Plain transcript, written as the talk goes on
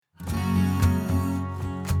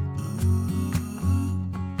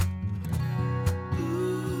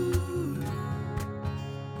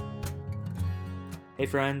Hey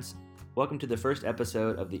friends, welcome to the first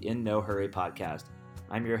episode of the In No Hurry podcast.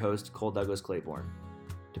 I'm your host, Cole Douglas Claiborne.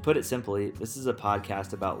 To put it simply, this is a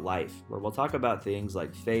podcast about life where we'll talk about things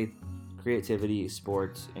like faith, creativity,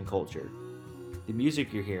 sports, and culture. The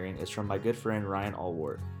music you're hearing is from my good friend Ryan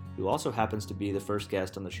Allward, who also happens to be the first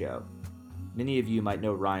guest on the show. Many of you might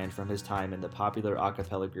know Ryan from his time in the popular a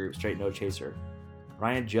cappella group Straight No Chaser.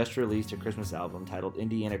 Ryan just released a Christmas album titled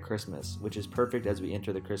Indiana Christmas, which is perfect as we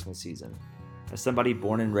enter the Christmas season. As somebody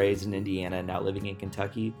born and raised in Indiana and now living in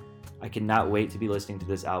Kentucky, I cannot wait to be listening to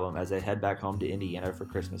this album as I head back home to Indiana for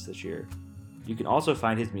Christmas this year. You can also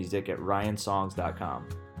find his music at ryansongs.com.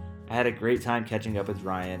 I had a great time catching up with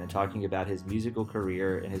Ryan and talking about his musical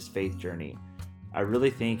career and his faith journey. I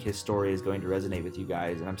really think his story is going to resonate with you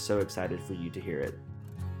guys, and I'm so excited for you to hear it.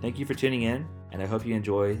 Thank you for tuning in, and I hope you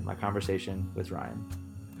enjoy my conversation with Ryan.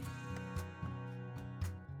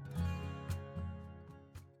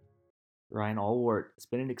 Ryan Allward, it's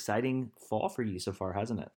been an exciting fall for you so far,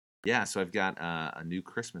 hasn't it? Yeah, so I've got a new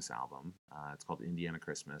Christmas album. It's called Indiana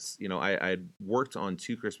Christmas. You know, I worked on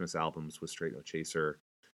two Christmas albums with Straight No Chaser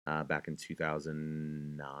back in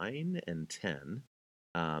 2009 and 10.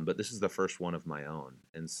 But this is the first one of my own.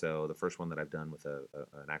 And so the first one that I've done with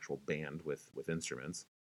an actual band with instruments.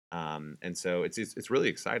 And so it's really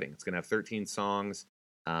exciting. It's going to have 13 songs.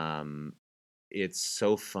 Um, it's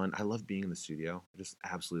so fun. I love being in the studio. I just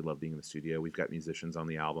absolutely love being in the studio. We've got musicians on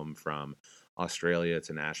the album from Australia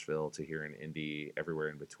to Nashville to here in Indy, everywhere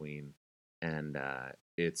in between. And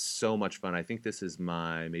it's so much fun. I think this is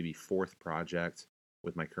my maybe fourth project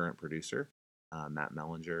with my current producer, Matt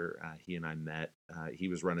Mellinger. He and I met. He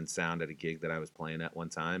was running sound at a gig that I was playing at one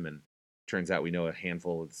time. And turns out we know a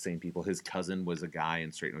handful of the same people. His cousin was a guy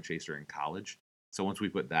in Straight No Chaser in college. So once we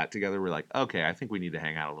put that together, we're like, okay, I think we need to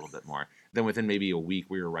hang out a little bit more. Then within maybe a week,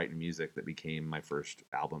 we were writing music that became my first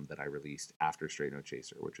album that I released after Straight No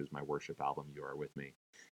Chaser, which was my worship album, You Are With Me.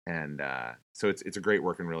 And so it's a great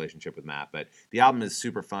working relationship with Matt. But the album is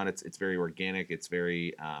super fun. It's very organic. It's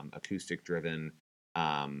very acoustic driven.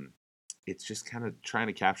 Um, it's just kind of trying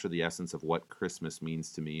to capture the essence of what Christmas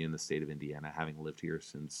means to me in the state of Indiana, having lived here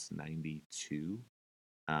since '92.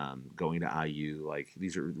 Going to IU, like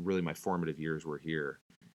these are really my formative years were here,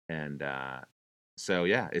 and so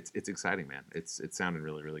yeah, it's exciting, man. It's sounding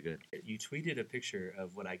really good. You tweeted a picture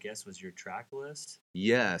of what I guess was your track list,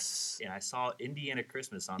 Yes, and I saw Indiana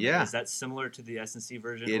Christmas on there. yeah, Is that similar to the SNC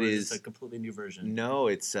version, it or is this is. a completely new version? No,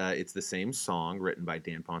 it's the same song written by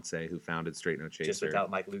Dan Ponce, who founded Straight No Chaser. Just without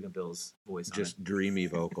Mike Luganbill's voice on it. Just dreamy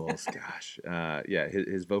vocals. Gosh, yeah,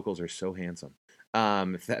 his vocals are so handsome.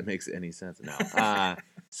 If that makes any sense, no.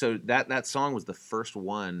 So that song was the first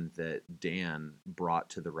one that Dan brought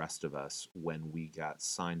to the rest of us when we got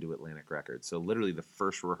signed to Atlantic Records. So literally the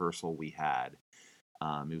first rehearsal we had,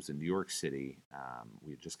 it was in New York City.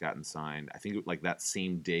 We had just gotten signed. I think like that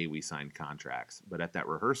same day we signed contracts. But at that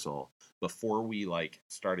rehearsal, before we like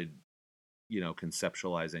started,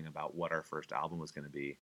 conceptualizing about what our first album was going to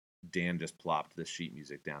be, Dan just plopped the sheet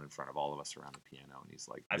music down in front of all of us around the piano, and he's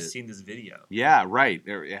like, I've seen this video. Yeah, right.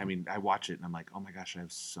 I mean, I watch it and I'm like, oh my gosh, I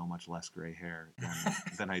have so much less gray hair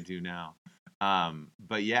than I do now.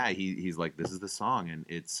 But yeah, he's like, this is the song, and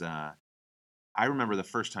it's. I remember the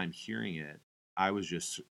first time hearing it, I was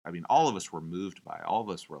just. I mean, all of us were moved by it. All of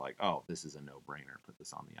us were like, oh, this is a no-brainer. Put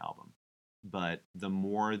this on the album. But the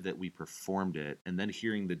more that we performed it, and then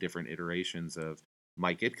hearing the different iterations of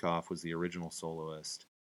Mike Itkoff was the original soloist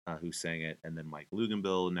who sang it, and then Mike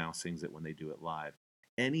Luganbill now sings it when they do it live.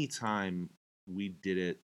 Anytime we did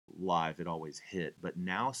it live, it always hit. But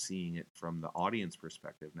now seeing it from the audience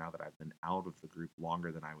perspective, now that I've been out of the group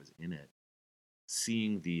longer than I was in it,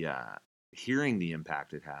 seeing hearing the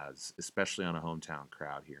impact it has, especially on a hometown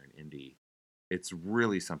crowd here in Indy, it's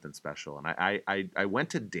really something special. And I went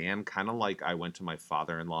to Dan kind of like I went to my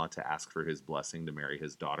father-in-law to ask for his blessing to marry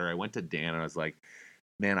his daughter. I went to Dan and I was like,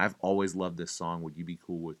 man, I've always loved this song. Would you be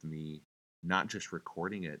cool with me not just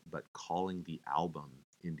recording it, but calling the album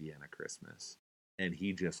Indiana Christmas? And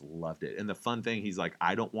he just loved it. And the fun thing, he's like,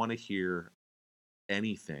 I don't want to hear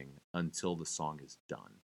anything until the song is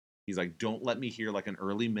done. He's like, don't let me hear like an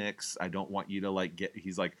early mix. I don't want you to like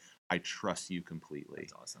he's like, I trust you completely.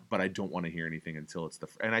 That's awesome. But I don't want to hear anything until it's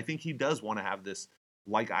and I think he does want to have this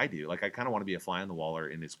like I do. Like I kind of want to be a fly on the wall or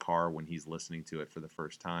in his car when he's listening to it for the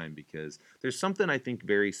first time, because there's something I think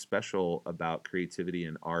very special about creativity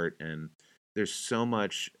and art, and there's so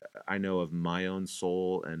much I know of my own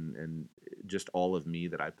soul and just all of me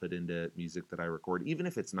that I put into music that I record, even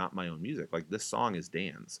if it's not my own music. Like this song is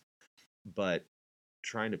Dan's, but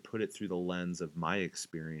trying to put it through the lens of my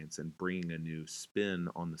experience and bringing a new spin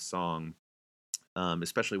on the song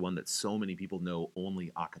especially one that so many people know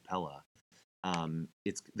only a cappella.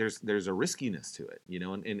 It's there's a riskiness to it,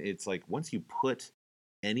 and it's like once you put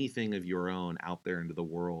anything of your own out there into the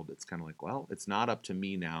world, it's kind of like, well, it's not up to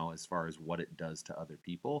me now as far as what it does to other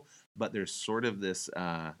people. But there's sort of this,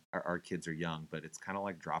 our kids are young, but it's kind of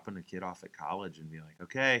like dropping a kid off at college and being like,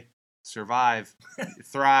 okay, survive,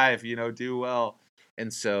 thrive, do well.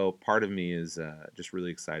 And so part of me is just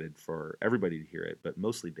really excited for everybody to hear it, but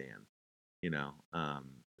mostly Dan. You know, um,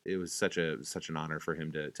 it was such an honor for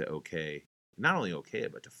him to okay, not only okay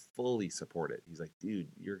it, but to fully support it. He's like, dude,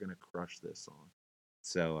 you're gonna crush this song.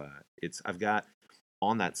 So it's I've got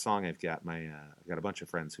on that song. I've got a bunch of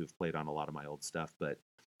friends who've played on a lot of my old stuff, but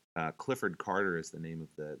Clifford Carter is the name of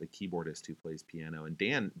the keyboardist who plays piano, and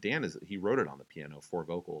Dan is he wrote it on the piano for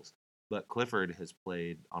vocals. But Clifford has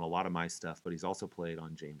played on a lot of my stuff, but he's also played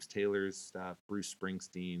on James Taylor's stuff, Bruce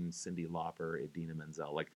Springsteen, Cyndi Lauper, Idina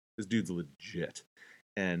Menzel. Like this dude's legit.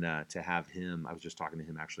 And to have him, I was just talking to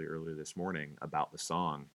him actually earlier this morning about the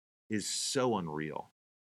song, is so unreal.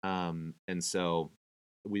 And so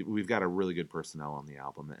we've got a really good personnel on the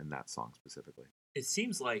album and that song specifically. It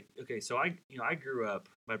seems like okay. So I grew up.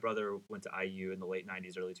 My brother went to IU in the late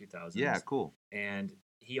 '90s, early 2000s. Yeah, cool. And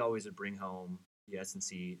he always would bring home the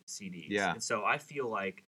S&C CDs. Yeah. And so I feel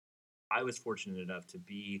like I was fortunate enough to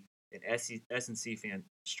be an S&C fan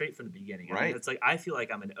straight from the beginning. Right. I mean, it's like I feel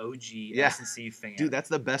like I'm an OG Yeah. S&C fan. Dude, that's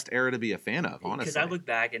the best era to be a fan of, honestly. Because I look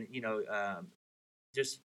back and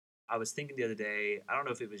just I was thinking the other day. I don't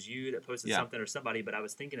know if it was you that posted something or somebody, but I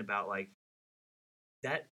was thinking about like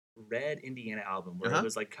that Red Indiana album where it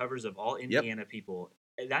was like covers of all Indiana people.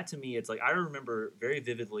 And that to me, it's like I remember very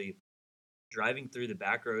vividly driving through the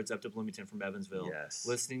back roads up to Bloomington from Evansville,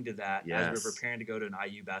 listening to that as we were preparing to go to an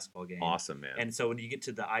IU basketball game. Awesome, man. And so when you get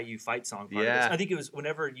to the IU fight song part of this, I think it was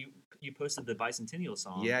whenever you posted the Bicentennial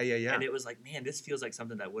song. Yeah. And it was like, man, this feels like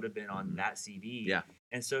something that would have been on that CD. Yeah.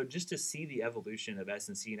 And so just to see the evolution of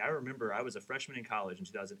S&C, and I remember I was a freshman in college in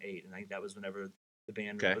 2008, and I think that was whenever the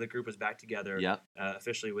band or the group was back together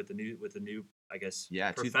officially with the new I guess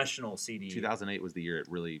professional CD. 2008 was the year it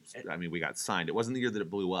really I mean we got signed. It wasn't the year that it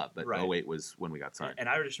blew up, but 08 was when we got signed. And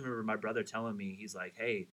I just remember my brother telling me, he's like,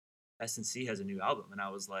 hey, S&C has a new album, and I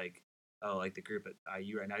was like, oh, like the group at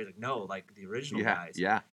IU right now? He's like, no, like the original guys.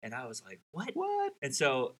 Yeah. And I was like, what? And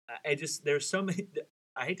so there's so many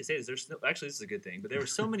I hate to say this, actually this is a good thing, but there were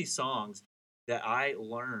so many songs that I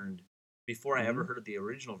learned before I ever heard the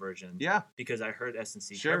original version. Yeah. Because I heard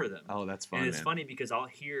S&C cover them. Oh, that's fun. And it's funny because I'll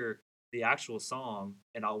hear the actual song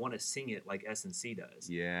and I'll want to sing it like S&C does.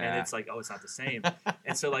 Yeah. And it's like, oh, it's not the same.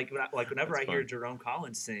 And so whenever I hear Jerome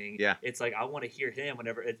Collins sing, it's like I want to hear him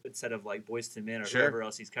whenever instead of like Boyz II Men or whoever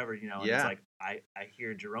else he's covered, and it's like I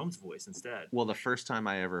hear Jerome's voice instead. Well, the first time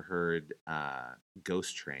I ever heard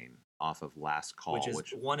Ghost Train off of Last Call, which is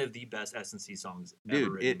one of the best S&C songs dude,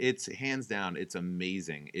 ever written. It's hands down, it's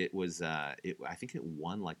amazing. It was I think it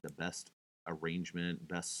won like the best arrangement,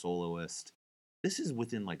 best soloist. This is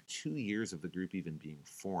within like 2 years of the group even being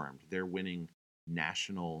formed. They're winning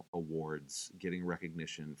national awards, getting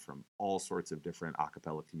recognition from all sorts of different a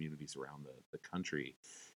cappella communities around the country.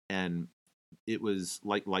 And it was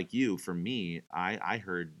like you, for me, I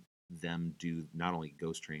heard them do not only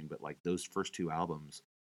Ghost Train, but like those first two albums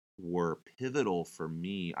were pivotal for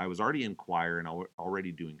me. I was already in choir and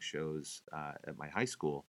already doing shows at my high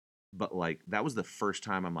school, but like that was the first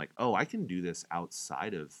time I'm like, oh, I can do this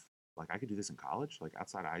outside of, like I could do this in college, like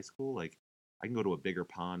outside of high school, like I can go to a bigger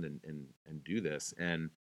pond and do this. And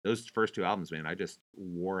those first two albums, man, I just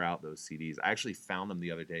wore out those CDs. I actually found them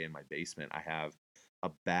the other day in my basement. I have a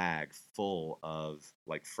bag full of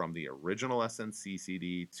like from the original S&C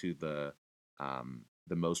CD to the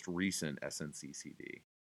most recent S&C CD.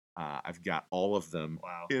 I've got all of them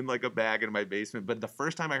in like a bag in my basement. But the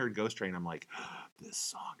first time I heard Ghost Train, I'm like, this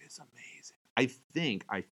song is amazing. I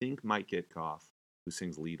think Mike Gitkoff, who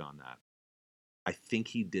sings lead on that, I think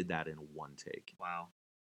he did that in one take. Wow.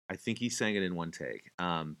 I think he sang it in one take.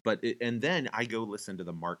 And then I go listen to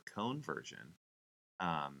the Mark Cohn version.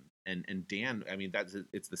 And Dan, I mean,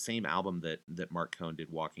 it's the same album that Mark Cohn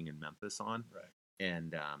did Walking in Memphis on. Right.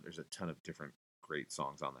 And there's a ton of different great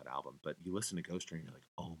songs on that album. But you listen to Ghost Train, you're like,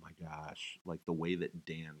 oh my gosh, like the way that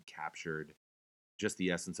Dan captured just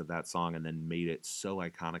the essence of that song and then made it so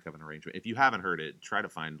iconic of an arrangement. If you haven't heard it, try to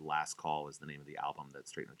find Last Call is the name of the album that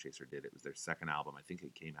Straight No Chaser did. It was their second album. I think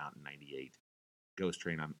it came out in '98. Ghost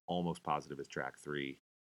Train, I'm almost positive is track 3.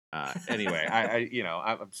 Anyway,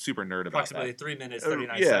 I'm super nerd about approximately that. 3 minutes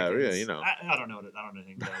 39 seconds. Yeah, I don't know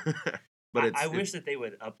anything. But I wish that they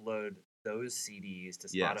would upload those CDs to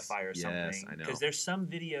Spotify or something. Yes, I know. Because there's some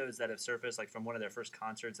videos that have surfaced, like from one of their first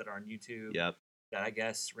concerts that are on YouTube. Yep. that I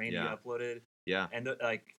guess Randy Yeah. uploaded. Yeah. And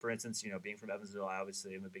like for instance, being from Evansville, I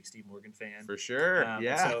obviously am a big Steve Morgan fan. For sure. And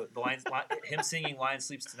Yeah. so him singing "Lion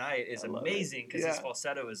Sleeps Tonight" is amazing because his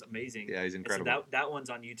falsetto is amazing. Yeah, he's incredible. And so that one's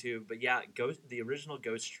on YouTube. But yeah, the original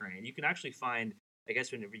Ghost Train. You can actually find. I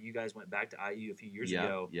guess whenever you guys went back to IU a few years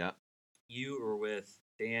ago, you were with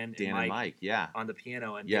Dan and Mike, on the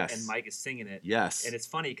piano, and and Mike is singing it. Yes. And it's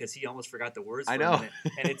funny because he almost forgot the words I for know. a minute.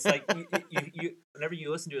 And it's like you whenever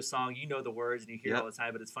you listen to a song, you know the words and you hear it all the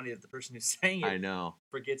time, but it's funny that the person who's saying it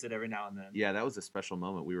forgets it every now and then. Yeah, that was a special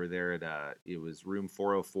moment. We were there at it was room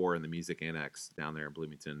 404 in the Music Annex down there in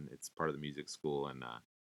Bloomington. It's part of the music school, and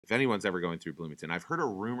if anyone's ever going through Bloomington, I've heard a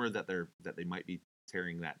rumor that they might be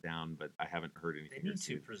tearing that down, but I haven't heard anything. They need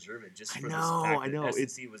to preserve it just for this fact that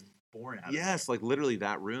S&C was born out of it. Yes, like literally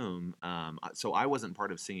that room. So I wasn't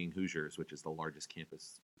part of Singing Hoosiers, which is the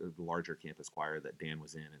larger campus choir that Dan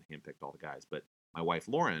was in and handpicked all the guys. But my wife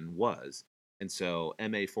Lauren was, and so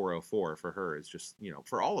MA 404 for her is just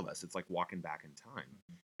for all of us, it's like walking back in time,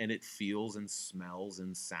 and it feels and smells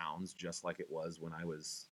and sounds just like it was when I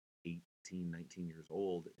was 18, 19 years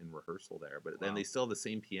old in rehearsal there, but then they still have the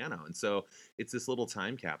same piano, and so it's this little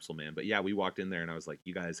time capsule, man. But yeah, we walked in there and I was like,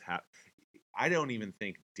 you guys have. I don't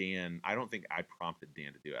think I prompted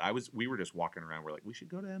Dan to do it. We were just walking around. We're like, we should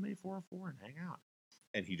go to MA 404 and hang out.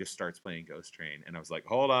 And he just starts playing Ghost Train. And I was like,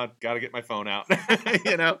 hold on, got to get my phone out,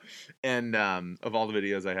 And of all the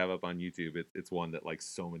videos I have up on YouTube, it's one that like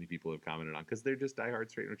so many people have commented on because they're just diehard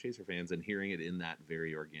Straight No Chaser fans. And hearing it in that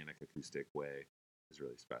very organic acoustic way is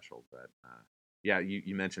really special. But yeah,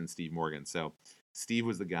 you mentioned Steve Morgan. So Steve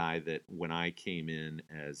was the guy that when I came in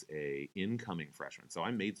as a incoming freshman, so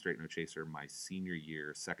I made Straight No Chaser my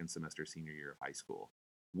second semester senior year of high school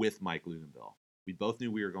with Mike Luganville. We both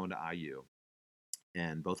knew we were going to IU,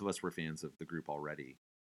 and both of us were fans of the group already.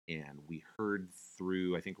 And we heard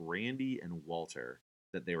through, I think, Randy and Walter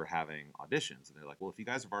that they were having auditions. And they're like, well, if you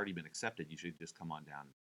guys have already been accepted, you should just come on down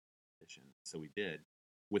and audition. So we did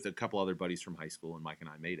with a couple other buddies from high school, and Mike and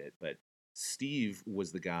I made it. But Steve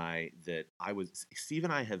was the guy that Steve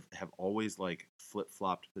and I have always like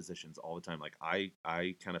flip-flopped positions all the time. Like I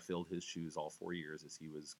kind of filled his shoes all 4 years as he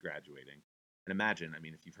was graduating. And imagine, I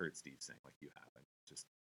mean, if you've heard Steve sing like you have, just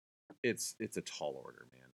it's a tall order,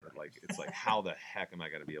 man. But like it's like how the heck am I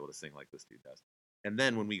going to be able to sing like this dude does? And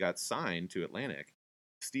then when we got signed to Atlantic,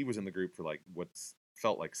 Steve was in the group for like what's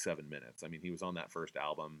felt like 7 minutes. I mean, he was on that first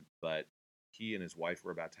album, but he and his wife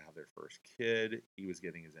were about to have their first kid. He was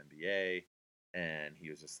getting his MBA, and he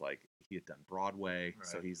was just like, he had done Broadway. Right.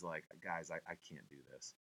 So he's like, guys, I can't do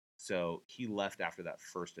this. So he left after that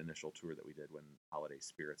first initial tour that we did when Holiday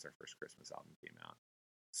Spirits, our first Christmas album, came out.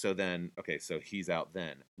 So then, okay, so he's out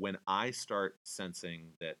then. When I start sensing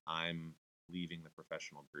that I'm leaving the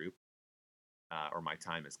professional group, or my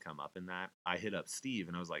time has come up in that, I hit up Steve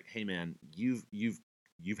and I was like, hey man, you've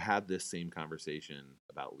had this same conversation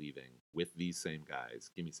about leaving with these same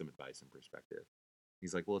guys. Give me some advice and perspective.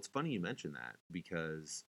 He's like, well, it's funny you mention that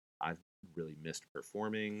because I've really missed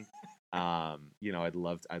performing. I'd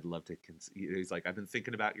love to. He's like, I've been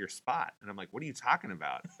thinking about your spot, and I'm like, what are you talking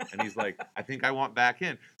about? And he's like, I think I want back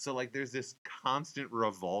in. So like, there's this constant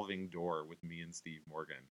revolving door with me and Steve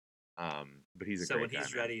Morgan. But he's a great guy. So when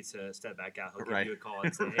he's ready to step back out, he'll give you a call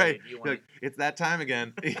and say, hey, do you want to... It's that time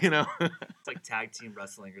again, It's like tag team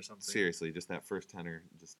wrestling or something. Seriously, just that first tenor,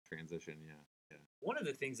 just transition, yeah. One of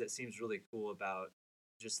the things that seems really cool about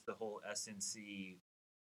just the whole S&C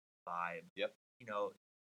vibe. Yep.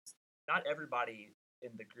 Not everybody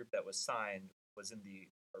in the group that was signed was in the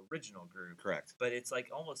original group. Correct. But it's like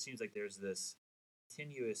almost seems like there's this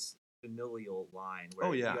continuous familial line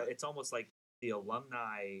where it's almost like the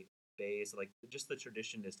alumni base, like just the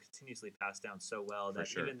tradition is continuously passed down so well that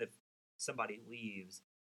even if somebody leaves,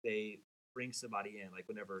 they bring somebody in. Like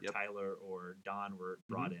whenever Tyler or Don were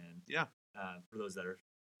brought in. Yeah. For those that are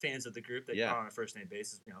fans of the group that are on a first name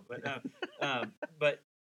basis, but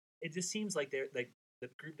it just seems like they're like the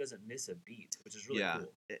group doesn't miss a beat, which is really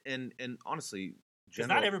cool. And honestly, because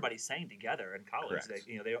not everybody sang together in college.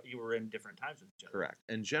 You were in different times with each other. Correct.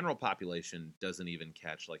 And general population doesn't even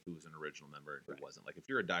catch like who was an original member and who wasn't. Like if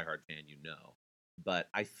you're a diehard fan, But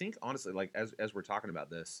I think honestly, like as we're talking about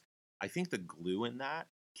this, I think the glue in that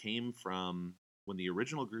came from when the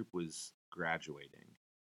original group was graduating.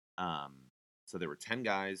 So there were 10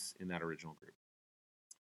 guys in that original group.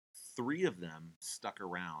 3 of them stuck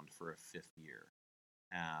around for a 5th year.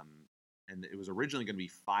 And it was originally going to be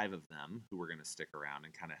 5 of them who were going to stick around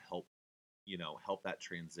and kind of help that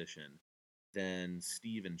transition. Then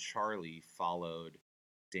Steve and Charlie followed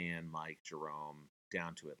Dan, Mike, Jerome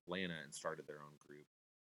down to Atlanta and started their own group.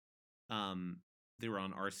 They were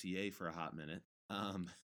on RCA for a hot minute. Um,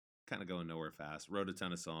 kind of going nowhere fast. Wrote a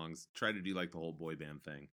ton of songs. Tried to do like the whole boy band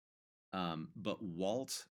thing. But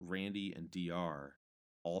Walt, Randy, and DR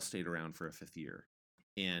all stayed around for a fifth year.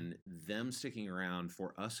 And them sticking around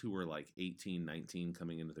for us who were like 18, 19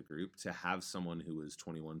 coming into the group to have someone who was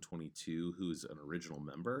 21, 22 who's an original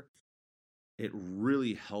member, it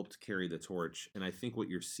really helped carry the torch. And I think what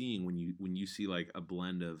you're seeing when you see like a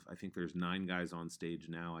blend of, I think there's 9 guys on stage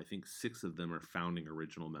now. I think 6 of them are founding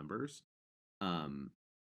original members. Um,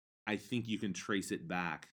 I think you can trace it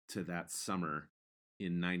back to that summer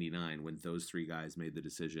in 99 when those 3 guys made the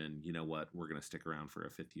decision, you know what, we're going to stick around for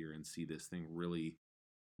a fifth year and see this thing really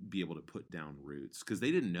be able to put down roots, because they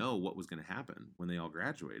didn't know what was going to happen when they all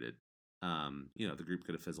graduated. The group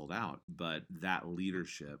could have fizzled out, but that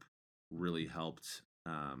leadership really helped,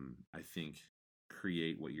 I think,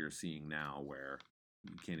 create what you're seeing now, where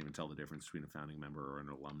you can't even tell the difference between a founding member or an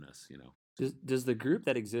alumnus. Does the group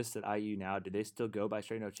that exists at IU now, do they still go by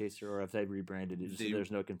Straight No Chaser, or have they rebranded it so there's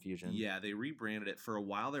no confusion? Yeah, they rebranded it. For a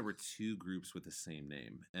while, there were 2 groups with the same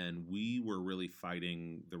name, and we were really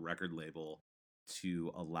fighting the record label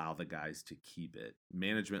to allow the guys to keep it.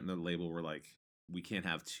 Management and the label were like, we can't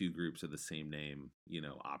have 2 groups of the same name,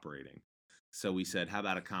 operating. So we said, how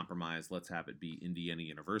about a compromise? Let's have it be Indiana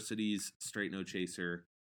University's Straight No Chaser.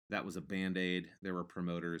 That was a Band-Aid. There were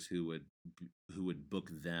promoters who would book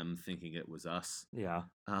them thinking it was us. Yeah.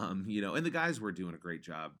 And the guys were doing a great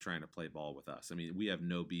job trying to play ball with us. I mean, we have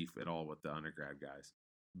no beef at all with the undergrad guys.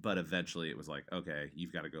 But eventually it was like, okay,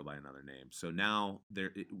 you've got to go by another name. So now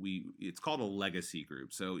it's called a legacy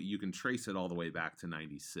group. So you can trace it all the way back to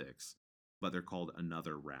 96, but they're called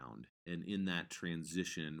Another Round. And in that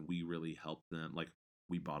transition, we really helped them. Like,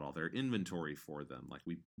 we bought all their inventory for them. Like,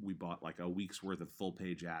 we bought like a week's worth of full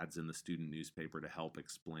page ads in the student newspaper to help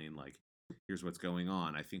explain, like, here's what's going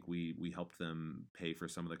on. I think we helped them pay for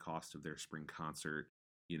some of the cost of their spring concert,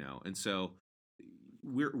 and so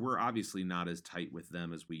we're obviously not as tight with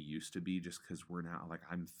them as we used to be, just because we're now, like,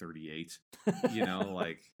 I'm 38,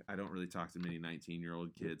 like, I don't really talk to many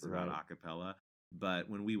 19-year-old kids about acapella. But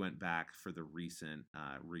when we went back for the recent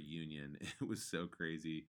reunion, it was so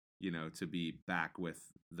crazy, to be back with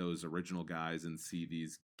those original guys and see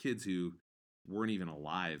these kids who weren't even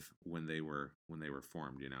alive when they were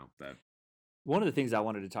formed, that. One of the things I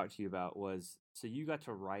wanted to talk to you about was, so you got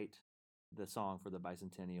to write the song for the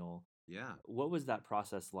Bicentennial. Yeah. What was that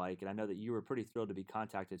process like? And I know that you were pretty thrilled to be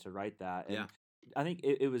contacted to write that. And yeah. I think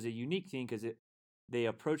it was a unique thing because they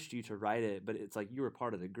approached you to write it, but it's like you were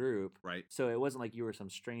part of the group. Right. So it wasn't like you were some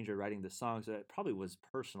stranger writing the song. So it probably was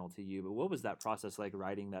personal to you. But what was that process like,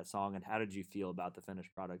 writing that song, and how did you feel about the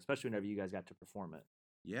finished product, especially whenever you guys got to perform it?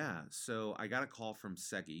 Yeah, so I got a call from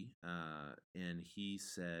Segi, and he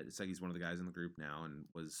said, Segi's one of the guys in the group now, and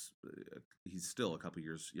he's still a couple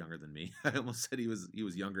years younger than me. I almost said he was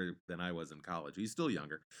younger than I was in college. He's still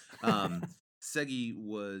younger. Segi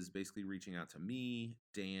was basically reaching out to me,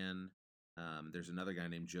 Dan. There's another guy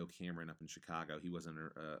named Joe Cameron up in Chicago. He wasn't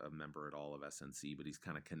a member at all of SNC, but he's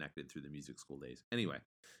kind of connected through the music school days. Anyway,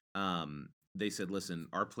 they said, listen,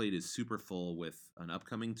 our plate is super full with an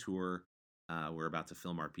upcoming tour. We're about to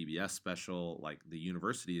film our PBS special. Like, the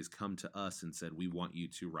university has come to us and said, we want you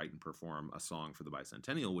to write and perform a song for the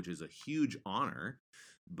Bicentennial, which is a huge honor,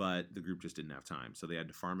 but the group just didn't have time. So they had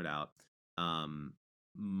to farm it out.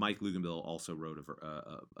 Mike Luganbill also wrote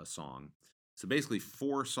a song. So basically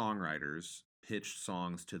 4 songwriters pitched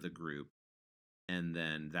songs to the group, and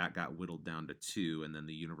then that got whittled down to 2, and then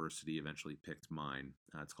the university eventually picked mine.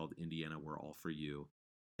 It's called Indiana, We're All For You.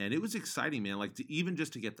 And it was exciting, man. Like, even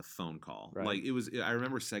just to get the phone call. Right. Like, I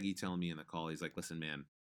remember Segi telling me in the call, he's like, listen, man,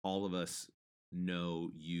 all of us know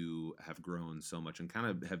you have grown so much and kind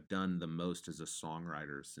of have done the most as a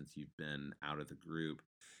songwriter since you've been out of the group.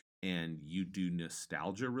 And you do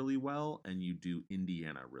nostalgia really well, and you do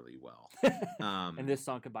Indiana really well. And this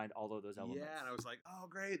song combined all of those elements. Yeah, and I was like, oh,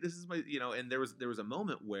 great. This is my, and there was a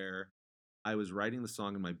moment where I was writing the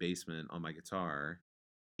song in my basement on my guitar,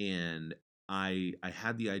 and I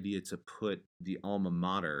had the idea to put the alma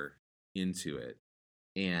mater into it,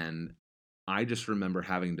 and I just remember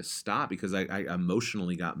having to stop because I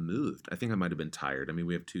emotionally got moved. I think I might have been tired. I mean,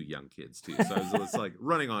 we have 2 young kids too, so I was like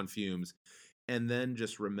running on fumes, and then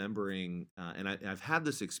just remembering. And I've had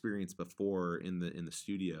this experience before in the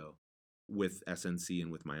studio with SNC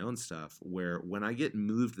and with my own stuff, where when I get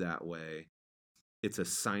moved that way, it's a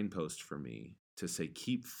signpost for me to say,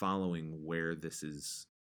 keep following where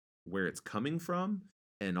it's coming from,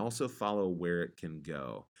 and also follow where it can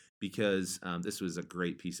go. because this was a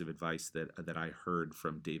great piece of advice that I heard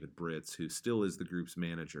from David Britz, who still is the group's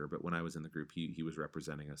manager, but when I was in the group, he was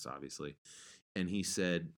representing us, obviously. And he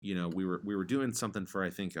said, we were doing something for, I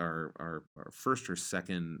think, our first or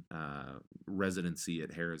second residency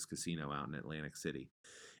at Harrah's Casino out in Atlantic City,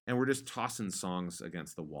 and we're just tossing songs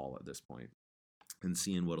against the wall at this point and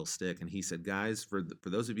seeing what'll stick. And he said, guys, for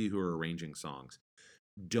those of you who are arranging songs,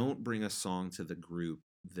 don't bring a song to the group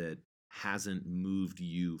that hasn't moved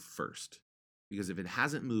you first, because if it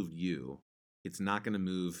hasn't moved you, it's not going to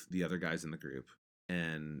move the other guys in the group,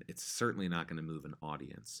 and it's certainly not going to move an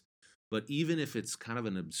audience. But even if it's kind of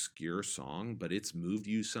an obscure song, but it's moved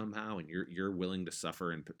you somehow, and you're willing to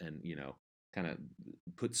suffer and kind of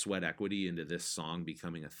put sweat equity into this song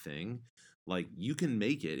becoming a thing, like, you can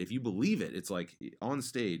make it if you believe it. It's like on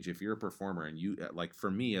stage, if you're a performer and you, like,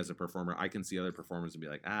 for me as a performer, I can see other performers and be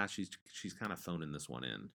like, she's kind of phoning this one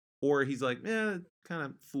in, or he's like, kind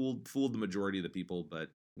of fooled the majority of the people, but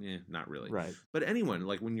not really. Right. But anyone,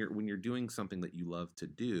 like, when you're doing something that you love to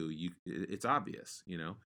do, it's obvious,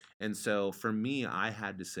 And so for me, I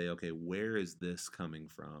had to say, okay, where is this coming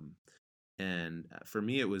from? And for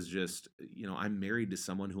me, it was just, I'm married to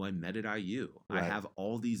someone who I met at IU. Right. I have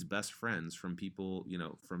all these best friends from people,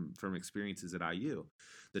 from experiences at IU.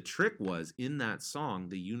 The trick was, in that song,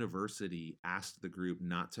 the university asked the group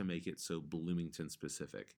not to make it so Bloomington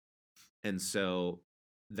specific. And so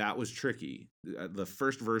that was tricky. The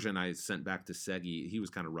first version I sent back to Segi, he was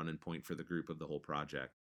kind of running point for the group of the whole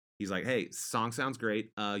project. He's like, hey, song sounds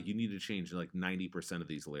great. You need to change like 90% of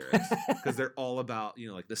these lyrics, because they're all about,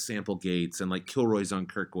 like the sample gates and like Kilroy's on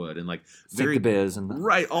Kirkwood and like Sink the biz and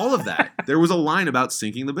right, all of that. There was a line about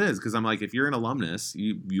sinking the biz, because I'm like, if you're an alumnus,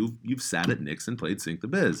 you've sat at Nick's and played Sink the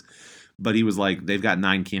Biz. But he was like, they've got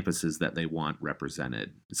 9 campuses that they want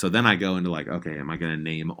represented. So then I go into like, okay, am I going to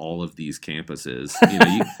name all of these campuses?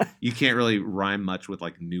 You can't really rhyme much with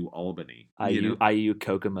like New Albany. IU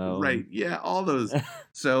Kokomo. Right. Yeah, all those.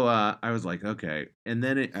 So I was like, okay. And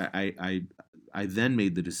then I then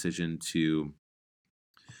made the decision to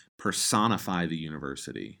personify the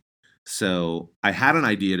university. So I had an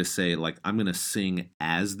idea to say, like, I'm going to sing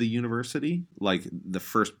as the university. Like, the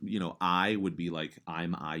first, I would be like,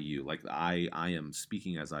 I'm IU. Like, I am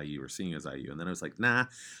speaking as IU or singing as IU. And then I was like, nah,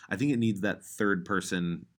 I think it needs that third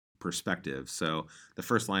person perspective. So the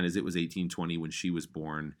first line is, it was 1820 when she was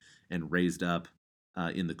born and raised up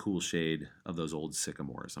in the cool shade of those old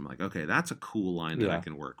sycamores. I'm like, okay, that's a cool line that I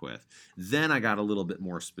can work with. Then I got a little bit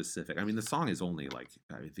more specific. I mean, the song is only like,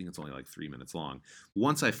 I think it's only like 3 minutes long.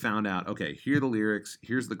 Once I found out, okay, here are the lyrics,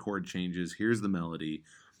 here's the chord changes, here's the melody.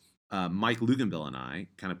 Mike Luganville and I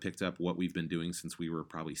kind of picked up what we've been doing since we were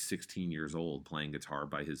probably 16 years old, playing guitar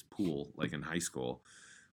by his pool, like in high school,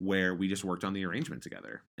 where we just worked on the arrangement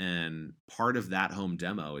together. And part of that home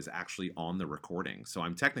demo is actually on the recording. So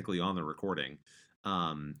I'm technically on the recording.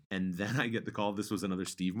 And then I get the call. This was another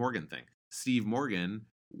Steve Morgan thing. Steve Morgan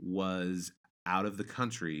was out of the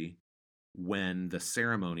country when the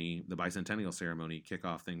ceremony, the bicentennial ceremony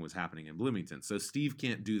kickoff thing was happening in Bloomington. So Steve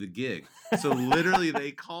can't do the gig. So literally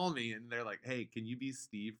they call me and they're like, hey, can you be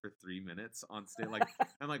Steve for 3 minutes on stage? Like,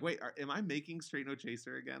 I'm like, wait, am I making Straight No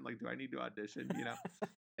Chaser again? Like, do I need to audition?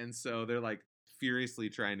 And so they're like furiously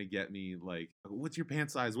trying to get me, like, what's your pant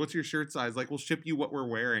size? What's your shirt size? Like, we'll ship you what we're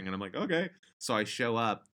wearing. And I'm like, okay. So I show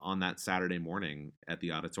up on that Saturday morning at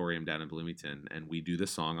the auditorium down in Bloomington, and we do the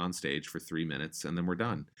song on stage for 3 minutes, and then we're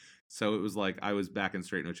done. So it was like I was back in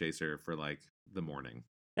Straight No Chaser for like the morning.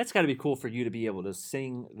 That's got to be cool for you to be able to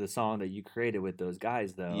sing the song that you created with those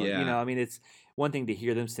guys, though. Yeah. I mean, it's one thing to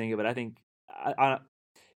hear them sing it, but I think I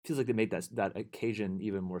feels like they made that occasion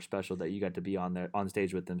even more special, that you got to be on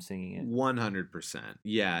stage with them singing it. 100%.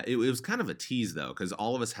 Yeah, it was kind of a tease though, because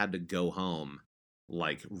all of us had to go home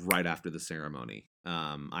like right after the ceremony.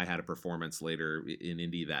 I had a performance later in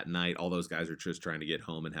Indy that night. All those guys are just trying to get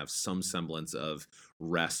home and have some semblance of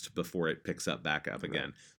rest before it picks up back up again.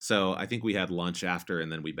 Right. So I think we had lunch after,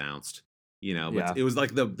 and then we bounced. But it was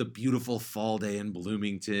like the beautiful fall day in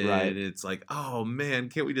Bloomington. Right. It's like, oh man,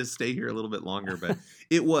 can't we just stay here a little bit longer? But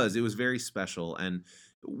it was very special. And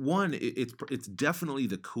one, it's definitely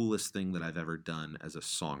the coolest thing that I've ever done as a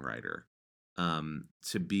songwriter.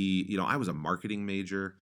 To be, I was a marketing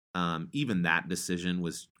major. Even that decision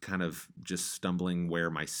was kind of just stumbling, where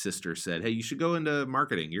my sister said, hey, you should go into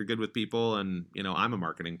marketing. You're good with people. And, I'm a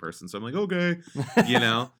marketing person. So I'm like, okay,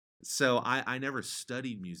 So I never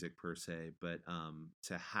studied music per se, but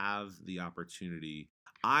to have the opportunity,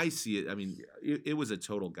 I see it. I mean, it was a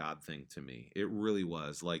total God thing to me. It really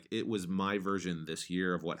was. Like, it was my version this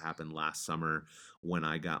year of what happened last summer when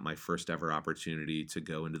I got my first ever opportunity to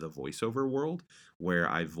go into the voiceover world, where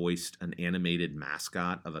I voiced an animated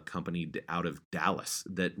mascot of a company out of Dallas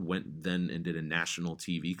that went then and did a national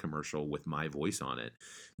TV commercial with my voice on it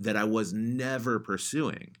that I was never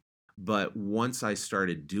pursuing. But once I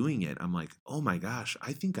started doing it, I'm like, oh my gosh,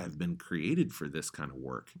 I think I've been created for this kind of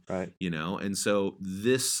work, Right. And so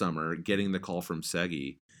this summer, getting the call from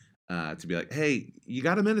Segi to be like, hey, you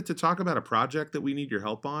got a minute to talk about a project that we need your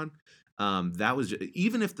help on? That was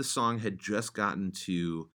even if the song had just gotten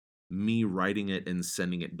to me writing it and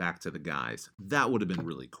sending it back to the guys, that would have been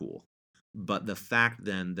really cool. But the fact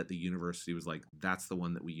then that the university was like, that's the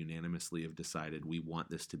one that we unanimously have decided we want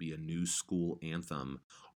this to be a new school anthem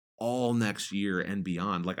all next year and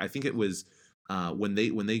beyond. Like, I think it was when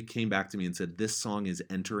they came back to me and said this song is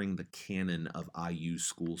entering the canon of IU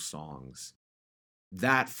school songs.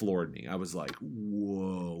 That floored me. I was like,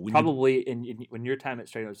 whoa. Probably when your time at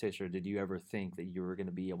Straight Up Chaser, did you ever think that you were going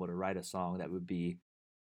to be able to write a song that would be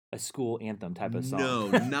a school anthem type of song? No,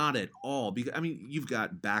 not at all. Because I mean, you've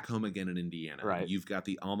got Back Home Again in Indiana. Right. You've got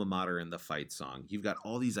the Alma Mater and the Fight song. You've got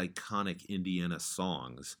all these iconic Indiana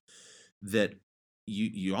songs that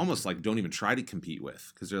you almost like don't even try to compete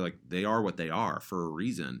with, because they're like, they are what they are for a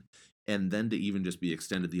reason. And then to even just be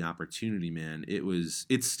extended the opportunity, man,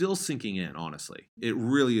 it's still sinking in, honestly. It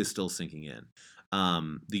really is still sinking in.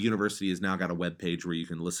 The university has now got a webpage where you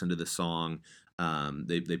can listen to the song.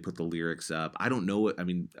 They put the lyrics up. I don't know what, I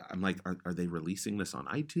mean, I'm like, are they releasing this on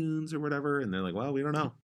iTunes or whatever? And they're like, well, we don't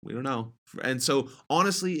know. We don't know. And so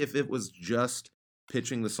honestly, if it was just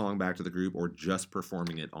pitching the song back to the group or just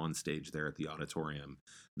performing it on stage there at the auditorium,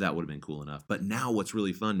 that would have been cool enough. But now what's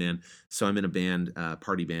really fun, man, so I'm in a band,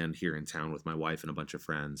 party band here in town with my wife and a bunch of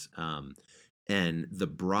friends. And the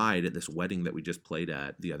bride at this wedding that we just played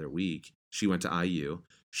at the other week, she went to IU.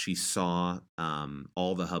 She saw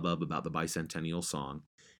all the hubbub about the bicentennial song,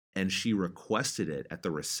 and she requested it at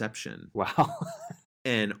the reception. Wow.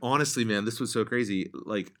 And honestly, man, this was so crazy.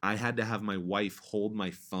 Like, I had to have my wife hold my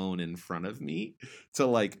phone in front of me to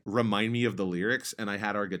like remind me of the lyrics. And I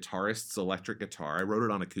had our guitarist's electric guitar. I wrote it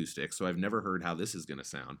on acoustic, so I've never heard how this is going to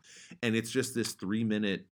sound. And it's just this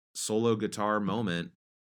 3-minute solo guitar moment.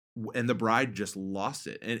 And the bride just lost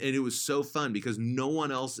it. And it was so fun because no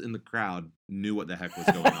one else in the crowd knew what the heck was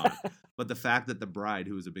going on. But the fact that the bride,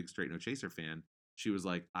 who was a big Straight No Chaser fan, she was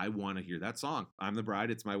like, I want to hear that song. I'm the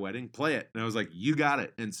bride. It's my wedding. Play it. And I was like, you got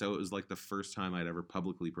it. And so it was like the first time I'd ever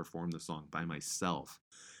publicly performed the song by myself,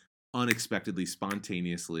 unexpectedly,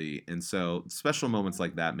 spontaneously. And so special moments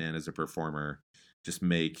like that, man, as a performer, just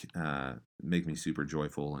make me super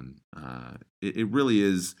joyful. And it really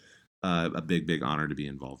is a big honor to be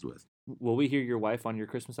involved with. Will we hear your wife on your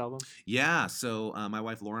Christmas album? Yeah, so my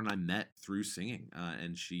wife Lauren and I met through singing,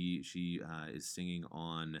 and she is singing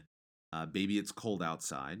on Baby It's Cold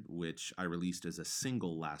Outside, which I released as a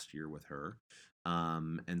single last year with her.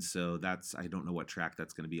 And so I don't know what track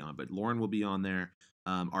that's going to be on, but Lauren will be on there.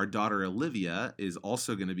 Our daughter Olivia is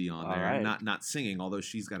also going to be on there, right. not singing, although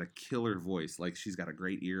she's got a killer voice. Like, she's got a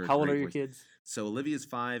great ear. How old are your kids? So Olivia's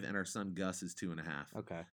 5 and our son Gus is 2.5.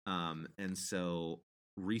 Okay. And so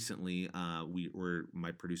recently,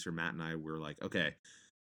 my producer Matt and I were like, okay,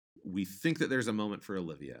 we think that there's a moment for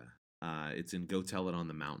Olivia. It's in Go Tell It on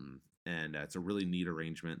the Mountain. And it's a really neat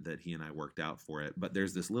arrangement that he and I worked out for it. But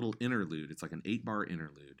there's this little interlude. It's like an 8-bar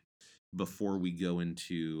interlude before we go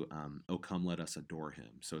into Oh Come Let Us Adore Him.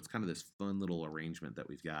 So it's kind of this fun little arrangement that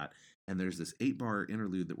we've got. And there's this 8-bar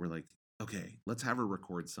interlude that we're like, okay, let's have her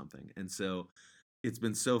record something. And so it's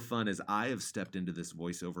been so fun as I have stepped into this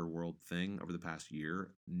voiceover world thing over the past year,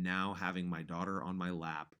 now having my daughter on my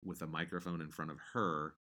lap with a microphone in front of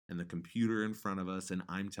her and the computer in front of us, and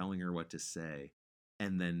I'm telling her what to say.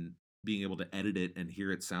 And then being able to edit it and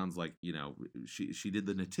hear it sounds like, she did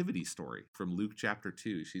the nativity story from Luke chapter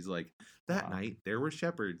 2. She's like, that night there were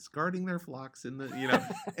shepherds guarding their flocks in the,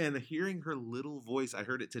 and hearing her little voice. I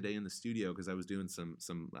heard it today in the studio because I was doing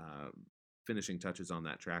some finishing touches on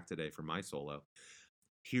that track today for my solo.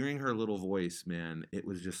 Hearing her little voice, man, it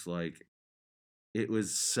was just like, it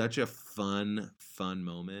was such a fun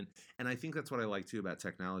moment. And I think that's what I like too about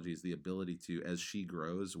technology is the ability to, as she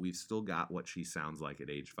grows, we've still got what she sounds like at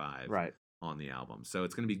age 5 right on the album. So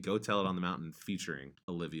it's going to be Go Tell It on the Mountain featuring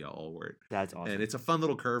Olivia Allward. That's awesome. And it's a fun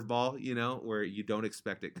little curveball, where you don't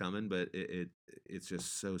expect it coming, but it's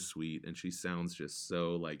just so sweet. And she sounds just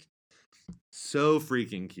so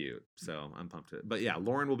freaking cute. So I'm pumped to it. But yeah,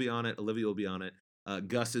 Lauren will be on it. Olivia will be on it.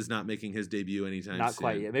 Gus is not making his debut anytime Not soon.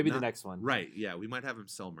 quite yet. Maybe the next one. Right. Yeah. We might have him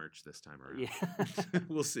sell merch this time around. Yeah.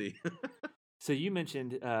 We'll see. So you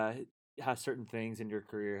mentioned how certain things in your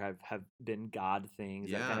career have been God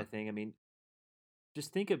things, that kind Yeah. of thing. I mean,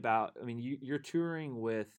 just think about, I mean, you're touring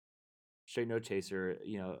with Straight No Chaser,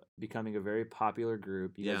 becoming a very popular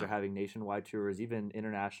group. You guys Yeah. are having nationwide tours, even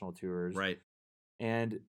international tours. Right.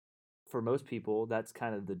 And for most people, that's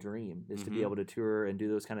kind of the dream, is to be able to tour and do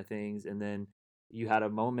those kind of things. And then you had a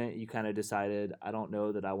moment, you kind of decided, I don't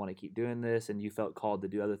know that I want to keep doing this, and you felt called to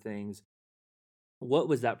do other things. What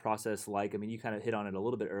was that process like? I mean, you kind of hit on it a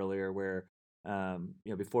little bit earlier where,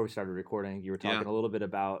 before we started recording, you were talking a little bit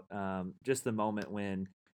about just the moment when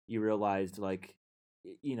you realized, like,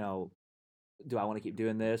 do I want to keep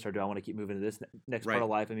doing this, or do I want to keep moving to this next part Right. of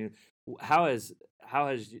life? I mean, how has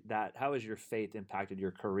your faith impacted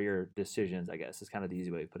your career decisions, I guess, is kind of the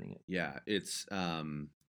easy way of putting it. Yeah. It's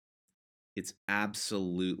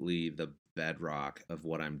absolutely the bedrock of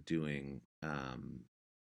what I'm doing.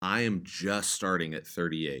 I am just starting at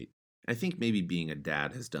 38. I think maybe being a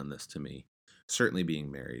dad has done this to me, certainly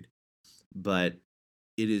being married, but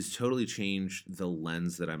it has totally changed the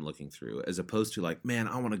lens that I'm looking through, as opposed to like, man,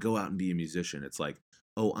 I want to go out and be a musician. It's like,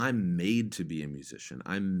 oh, I'm made to be a musician.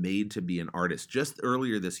 I'm made to be an artist. Just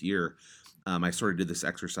earlier this year, I sort of did this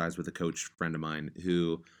exercise with a coach friend of mine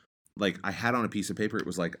who, like, I had on a piece of paper, it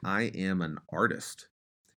was like, I am an artist.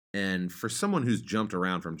 And for someone who's jumped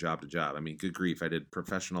around from job to job, I mean, good grief, I did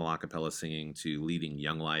professional a cappella singing to leading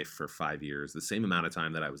Young Life for 5 years. The same amount of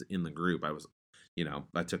time that I was in the group,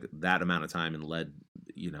 I took that amount of time and led,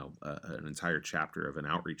 an entire chapter of an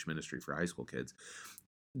outreach ministry for high school kids.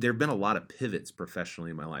 There have been a lot of pivots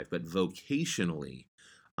professionally in my life, but vocationally,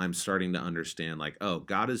 I'm starting to understand, like, oh,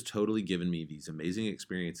 God has totally given me these amazing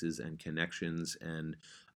experiences and connections and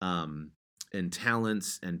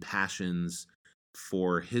talents and passions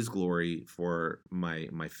for His glory, for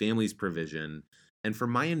my family's provision, and for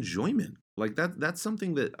my enjoyment. Like that's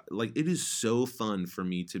something that, like, it is so fun for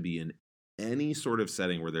me to be in any sort of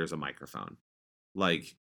setting where there's a microphone.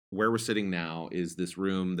 Like, where we're sitting now is this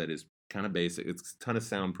room that is kind of basic. It's a ton of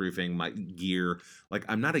soundproofing, my gear. Like,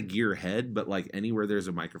 I'm not a gear head, but like anywhere there's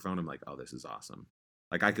a microphone, I'm like, oh, this is awesome.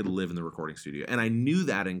 Like, I could live in the recording studio. And I knew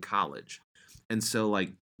that in college. And so,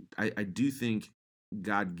 like, I do think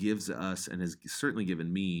God gives us, and has certainly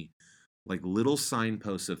given me, like, little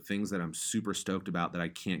signposts of things that I'm super stoked about that I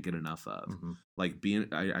can't get enough of. Mm-hmm. Like,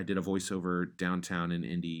 I did a voiceover downtown in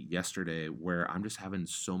Indy yesterday where I'm just having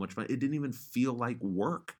so much fun. It didn't even feel like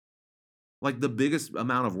work. Like, the biggest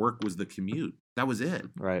amount of work was the commute. That was it.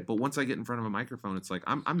 Right. But once I get in front of a microphone, it's like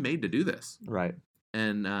I'm made to do this. Right.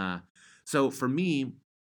 And so for me,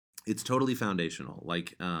 it's totally foundational.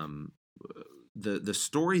 Like, the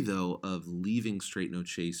story though of leaving Straight No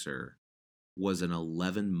Chaser was an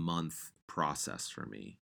 11-month process for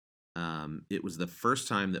me. It was the first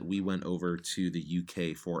time that we went over to the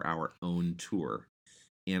UK for our own tour.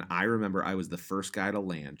 And I remember I was the first guy to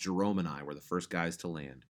land. Jerome and I were the first guys to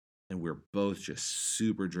land. And we were both just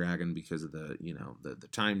super dragging because of the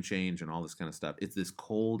time change and all this kind of stuff. It's this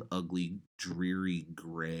cold, ugly, dreary,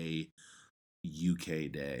 gray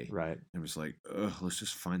UK day. Right. And it's like, ugh, let's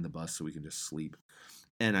just find the bus so we can just sleep.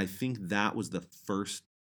 And I think that was the first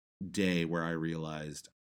day where I realized,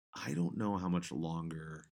 I don't know how much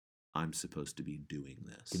longer I'm supposed to be doing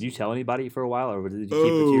this. Did you tell anybody for a while, or did you keep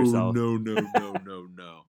it to yourself?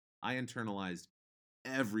 No. I internalized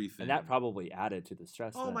everything. And that probably added to the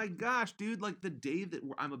stress. Oh my gosh, dude. Like, the day that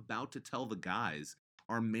I'm about to tell the guys,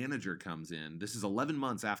 our manager comes in. This is 11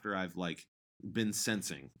 months after I've, like, been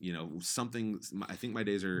sensing, something. I think my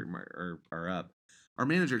days are up. Our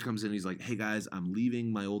manager comes in, he's like, hey guys, I'm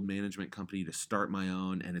leaving my old management company to start my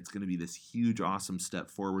own, and it's going to be this huge, awesome step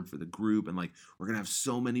forward for the group. And, like, we're going to have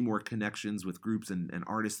so many more connections with groups and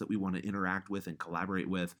artists that we want to interact with and collaborate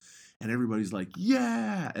with. And everybody's like,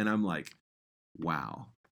 yeah. And I'm like, wow.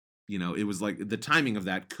 It was like the timing of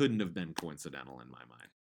that couldn't have been coincidental in my mind.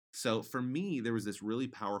 So for me, there was this really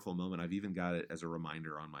powerful moment. I've even got it as a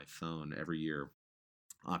reminder on my phone every year.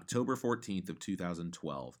 October 14th of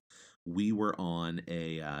 2012, we were on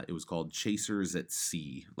it was called Chasers at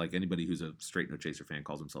Sea. Like, anybody who's a Straight No Chaser fan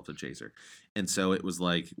calls himself a chaser. And so it was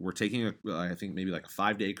like, we're taking I think maybe like a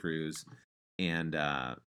 5-day cruise, and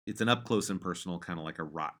it's an up close and personal, kind of like a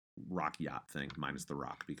rock yacht thing, minus the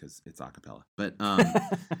rock because it's a cappella. But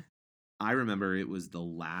I remember it was the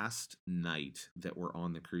last night that we're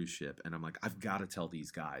on the cruise ship, and I'm like, I've got to tell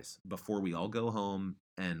these guys before we all go home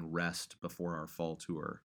and rest before our fall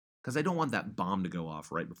tour, because I don't want that bomb to go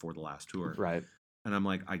off right before the last tour. Right. And I'm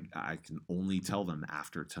like, I can only tell them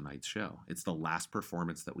after tonight's show. It's the last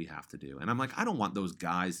performance that we have to do. And I'm like, I don't want those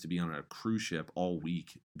guys to be on a cruise ship all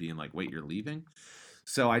week being like, wait, you're leaving?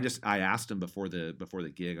 So I asked them before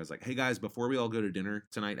the gig. I was like, hey guys, before we all go to dinner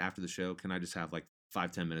tonight after the show, can I just have like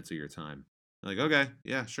 5-10 minutes of your time? They're like, okay,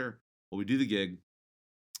 yeah, sure. Well, we do the gig,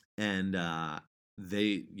 and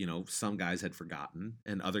they, some guys had forgotten,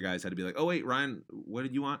 and other guys had to be like, oh wait, Ryan, what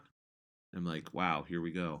did you want? I'm like, wow, here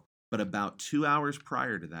we go. But about 2 hours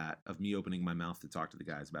prior to that, of me opening my mouth to talk to the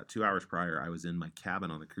guys, about 2 hours prior, I was in my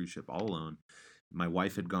cabin on the cruise ship all alone. My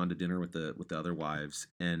wife had gone to dinner with the other wives,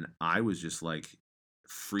 and I was just like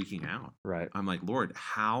freaking out. Right. I'm like, Lord,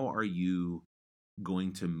 how are you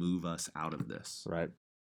going to move us out of this? Right.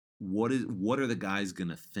 What are the guys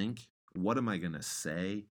gonna think? What am I gonna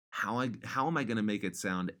say? How am I gonna make it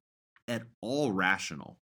sound at all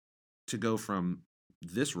rational to go from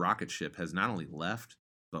this rocket ship has not only left,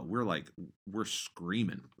 but we're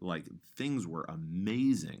screaming. Like, things were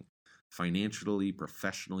amazing financially,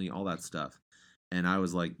 professionally, all that stuff. And I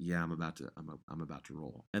was like, yeah, I'm about to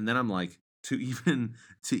roll. And then I'm like, to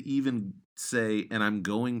even say, and I'm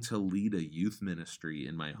going to lead a youth ministry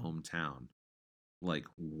in my hometown. Like,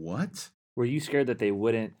 what? Were you scared that they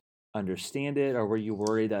wouldn't understand it, or were you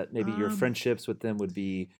worried that maybe your Um, friendships with them would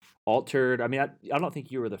be altered? I mean, I don't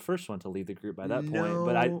think you were the first one to leave the group by that point,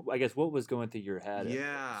 but No. I guess what was going through your head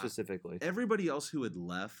Yeah. specifically? Everybody else who had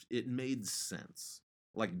left, it made sense.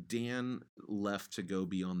 Like, Dan left to go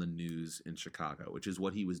be on the news in Chicago, which is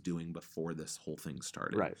what he was doing before this whole thing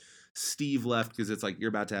started. Right. Steve left because it's like, you're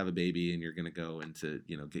about to have a baby and you're going to go into,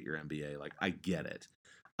 get your MBA. Like, I get it.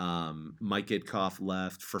 Mike Idkoff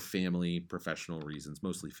left for family, professional reasons,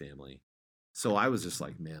 mostly family. So I was just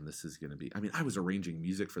like, man, this is going to be, I mean, I was arranging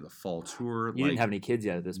music for the fall tour. You didn't have any kids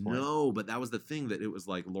yet at this point. No, but that was the thing, that it was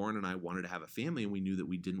like Lauren and I wanted to have a family, and we knew that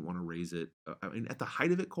we didn't want to raise it. I mean, at the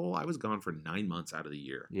height of it, Cole, I was gone for 9 months out of the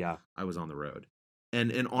year. Yeah. I was on the road.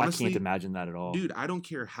 And I honestly, can't imagine that at all. dude, I don't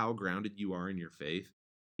care how grounded you are in your faith.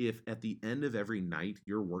 If at the end of every night,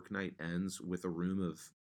 your work night ends with a room of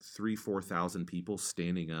 3,000-4,000 people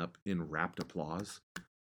standing up in rapt applause,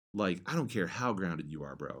 like, I don't care how grounded you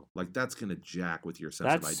are, bro. Like, that's gonna jack with your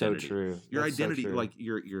sense of That's so identity. true. Your That's so identity, true. like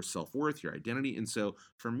your self-worth, your identity. And so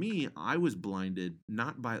for me, I was blinded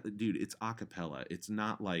not by, dude, it's a cappella. It's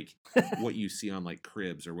not like what you see on like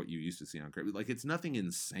Cribs or what you used to see on Cribs. Like, it's nothing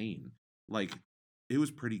insane. Like, it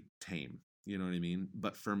was pretty tame. You know what I mean?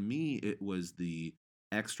 But for me, it was the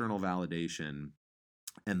external validation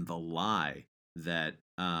and the lie that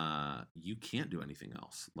you can't do anything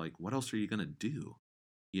else. Like, what else are you gonna do?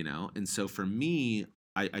 And so for me,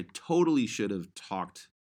 I totally should have talked.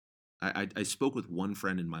 I spoke with one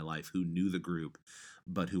friend in my life who knew the group,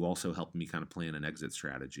 but who also helped me kind of plan an exit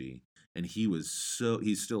strategy. And he's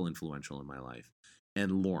still influential in my life,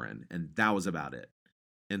 and Lauren, and that was about it.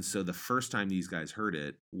 And so the first time these guys heard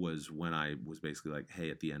it was when I was basically like, hey,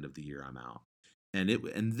 at the end of the year, I'm out.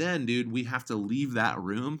 And then, dude, we have to leave that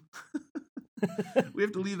room. We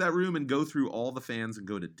have to leave that room and go through all the fans and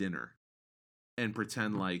go to dinner and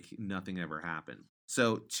pretend like nothing ever happened.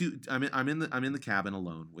 So I'm in the cabin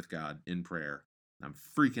alone with God in prayer. I'm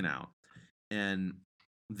freaking out. And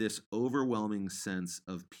this overwhelming sense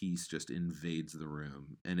of peace just invades the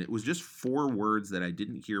room. And it was just 4 words that I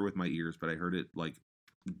didn't hear with my ears, but I heard it like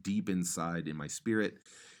deep inside in my spirit.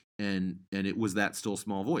 And it was that still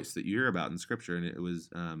small voice that you hear about in scripture. And it was,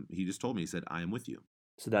 he just told me, he said, I am with you.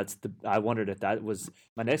 So I wondered if that was,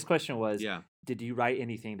 my next question was, Yeah. did you write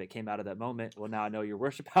anything that came out of that moment? Well, now I know your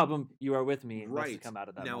worship album, You Are With Me, must have come out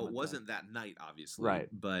of that now, moment. it wasn't that night, obviously. Right.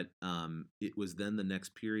 But it was then the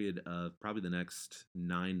next period of probably the next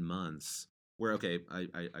 9 months where, okay,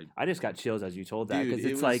 I just got chills as you told that, because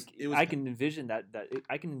it's I can envision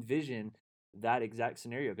I can envision that exact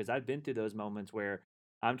scenario, because I've been through those moments where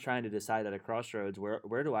I'm trying to decide at a crossroads,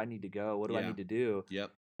 where do I need to go? What do I need to do?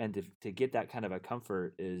 Yep. And to get that kind of a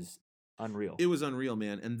comfort is unreal. It was unreal,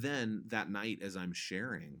 man. And then that night, as I'm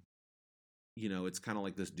sharing, it's kind of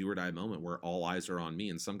like this do or die moment where all eyes are on me.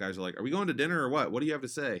 And some guys are like, are we going to dinner or what? What do you have to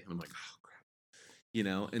say? And I'm like, oh,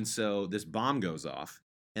 crap. And so this bomb goes off.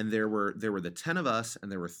 And there were the 10 of us,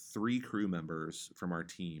 and there were 3 crew members from our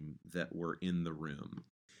team that were in the room.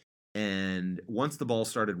 And once the ball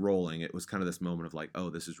started rolling, it was kind of this moment of like, oh,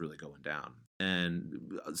 this is really going down.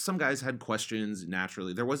 And some guys had questions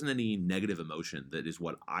naturally. There wasn't any negative emotion that is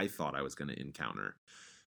what I thought I was going to encounter.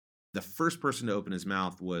 The first person to open his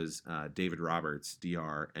mouth was David Roberts,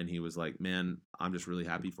 DR. And he was like, man, I'm just really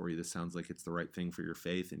happy for you. This sounds like it's the right thing for your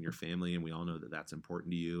faith and your family. And we all know that that's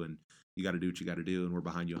important to you. And you got to do what you got to do. And we're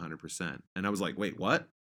behind you 100%. And I was like, wait, what?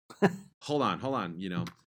 Hold on.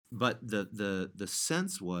 But the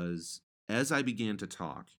sense was, as I began to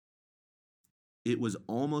talk, it was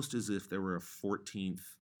almost as if there were a 14th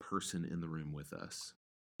person in the room with us.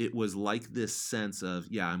 It was like this sense of,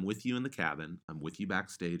 yeah, I'm with you in the cabin. I'm with you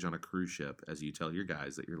backstage on a cruise ship as you tell your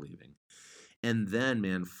guys that you're leaving. And then,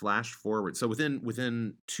 man, flash forward. So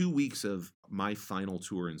within 2 weeks of my final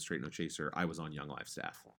tour in Straight No Chaser, I was on Young Life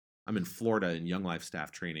staff. I'm in Florida in Young Life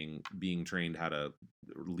staff training, being trained how to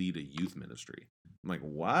lead a youth ministry. I'm like,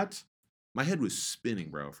 what? My head was spinning,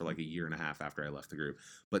 bro, for like a year and a half after I left the group.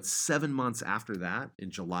 But 7 months after that, in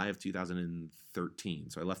July of 2013,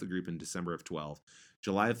 so I left the group in December of 12.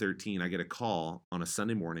 July of 13, I get a call on a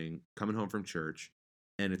Sunday morning coming home from church.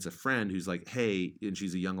 And it's a friend who's like, hey, and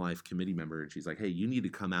she's a Young Life committee member. And she's like, hey, you need to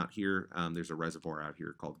come out here. There's a reservoir out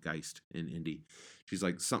here called Geist in Indy. She's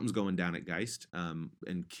like, something's going down at Geist.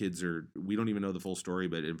 And kids we don't even know the full story,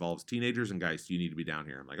 but it involves teenagers and Geist. You need to be down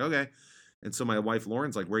here. I'm like, okay. And so my wife,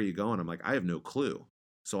 Lauren's like, where are you going? I'm like, I have no clue.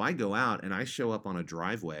 So I go out and I show up on a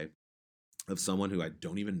driveway of someone who I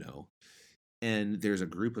don't even know. And there's a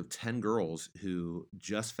group of 10 girls who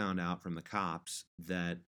just found out from the cops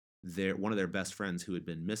that one of their best friends who had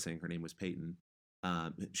been missing, her name was Peyton,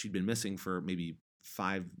 she'd been missing for maybe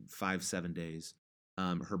 7 days.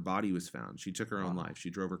 Her body was found. She took her own life. She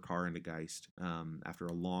drove her car into Geist after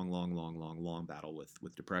a long battle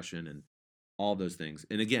with depression and all those things.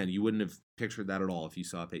 And again, you wouldn't have pictured that at all if you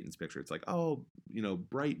saw Peyton's picture. It's like, oh,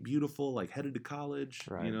 bright, beautiful, like headed to college,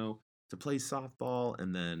 Right. To play softball.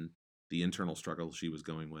 And then the internal struggle she was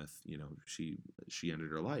going with, she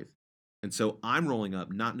ended her life. And so I'm rolling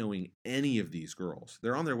up not knowing any of these girls.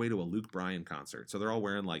 They're on their way to a Luke Bryan concert. So they're all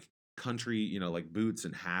wearing like country, like boots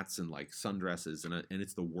and hats and like sundresses. And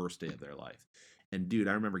it's the worst day of their life. And dude,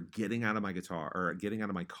 I remember getting out of my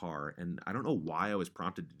car. And I don't know why I was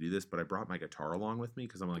prompted to do this, but I brought my guitar along with me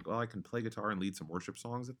because I'm like, well, I can play guitar and lead some worship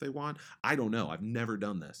songs if they want. I don't know. I've never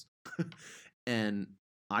done this. And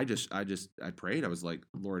I prayed. I was like,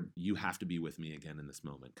 Lord, you have to be with me again in this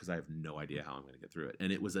moment because I have no idea how I'm going to get through it.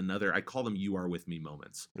 And it was I call them "you are with me"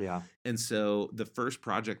 moments. Yeah. And so the first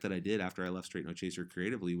project that I did after I left Straight No Chaser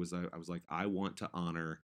creatively was I was like, I want to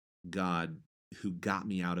honor God who got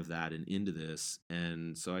me out of that and into this.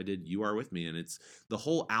 And so I did "You Are With Me." And it's the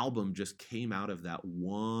whole album just came out of that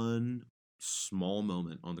one small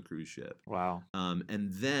moment on the cruise ship. Wow. And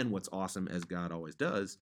then what's awesome, as God always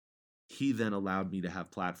does, he then allowed me to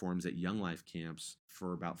have platforms at Young Life camps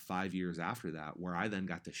for about 5 years after that, where I then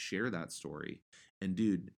got to share that story. And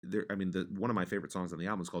dude, one of my favorite songs on the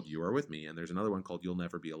album is called "You Are With Me," and there's another one called "You'll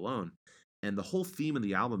Never Be Alone." And the whole theme of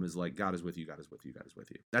the album is like, God is with you, God is with you, God is with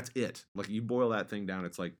you. That's it. Like, you boil that thing down,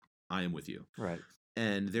 it's like, I am with you. Right.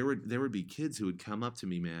 And there would be kids who would come up to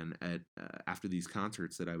me, man, at after these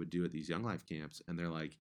concerts that I would do at these Young Life camps, and they're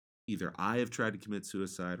like, either I have tried to commit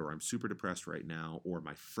suicide, or I'm super depressed right now, or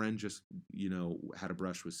my friend just, had a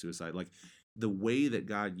brush with suicide. Like, the way that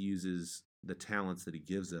God uses the talents that he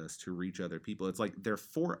gives us to reach other people, it's like they're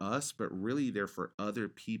for us, but really they're for other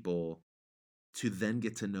people to then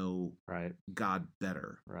get to know Right. God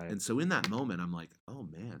better. Right. And so in that moment, I'm like, oh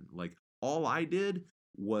man, like all I did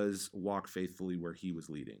was walk faithfully where he was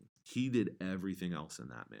leading. He did everything else in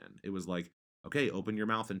that, man. It was like, okay, open your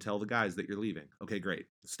mouth and tell the guys that you're leaving. Okay, great.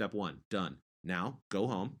 Step 1, done. Now go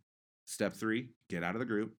home. Step 3, get out of the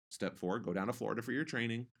group. Step 4, go down to Florida for your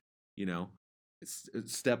training. It's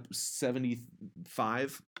step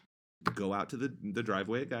 75, go out to the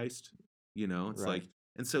driveway at Geist. It's Right. like,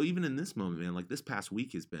 and so even in this moment, man, like this past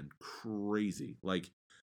week has been crazy, like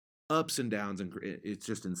ups and downs, and it's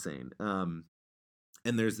just insane. And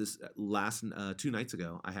there's this last 2 nights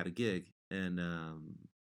ago, I had a gig, and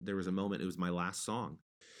there was a moment. It was my last song,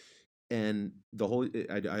 and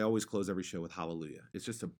I always close every show with Hallelujah. It's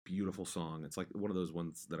just a beautiful song. It's like one of those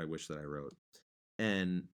ones that I wish that I wrote.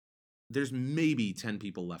 And there's maybe 10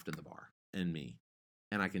 people left in the bar and me.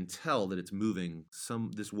 And I can tell that it's moving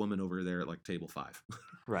this woman over there at like table 5.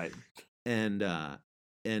 Right.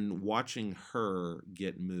 And watching her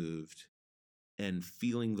get moved and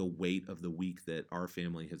feeling the weight of the week that our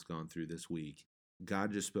family has gone through this week,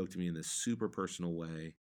 God just spoke to me in this super personal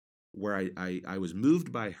way where I was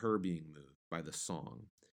moved by her being moved by the song.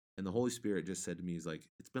 And the Holy Spirit just said to me, he's like,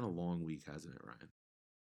 it's been a long week, hasn't it, Ryan?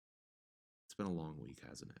 It's been a long week,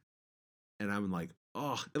 hasn't it? And I'm like,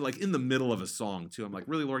 oh, like in the middle of a song too. I'm like,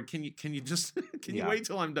 really, Lord, can you just you wait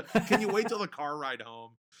till I'm done? Can you wait till the car ride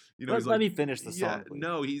home? Let me finish the song. Please.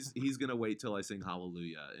 No, he's gonna wait till I sing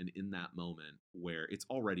Hallelujah, and in that moment where it's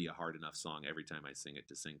already a hard enough song every time I sing it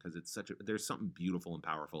to sing, because it's there's something beautiful and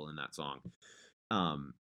powerful in that song.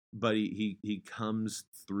 But he comes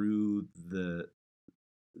through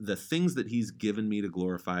the things that he's given me to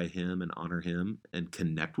glorify him and honor him and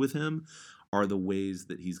connect with him are the ways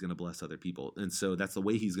that he's going to bless other people. And so that's the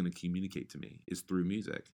way he's going to communicate to me, is through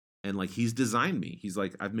music. And like, he's designed me. He's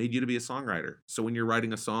like, I've made you to be a songwriter. So when you're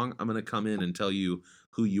writing a song, I'm going to come in and tell you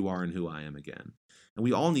who you are and who I am again. And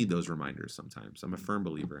we all need those reminders sometimes. I'm a firm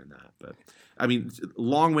believer in that. But I mean,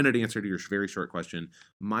 long-winded answer to your very short question.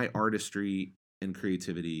 My artistry and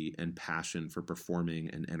creativity and passion for performing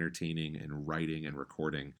and entertaining and writing and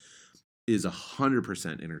recording is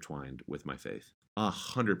 100% intertwined with my faith.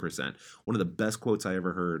 100%. One of the best quotes I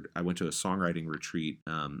ever heard, I went to a songwriting retreat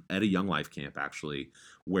at a Young Life camp, actually,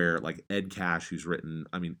 where like Ed Cash, who's written,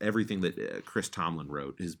 I mean, everything that Chris Tomlin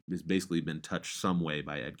wrote has basically been touched some way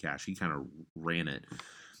by Ed Cash. He kind of ran it.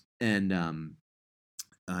 And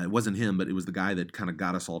it wasn't him, but it was the guy that kind of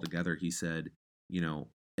got us all together. He said, you know,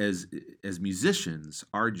 as musicians,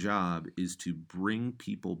 our job is to bring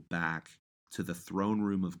people back to the throne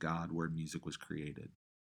room of God where music was created.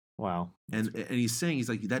 Wow. And he's saying, he's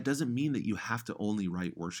like, that doesn't mean that you have to only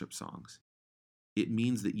write worship songs. It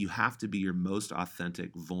means that you have to be your most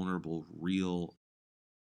authentic, vulnerable, real,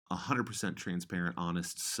 100% transparent,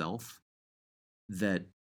 honest self, that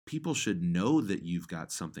people should know that you've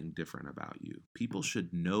got something different about you. People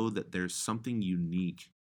should know that there's something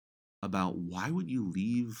unique about why would you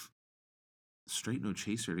leave Straight No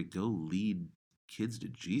Chaser to go lead kids to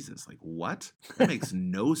Jesus? Like, what? That makes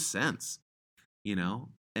no sense, you know?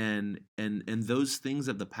 And those things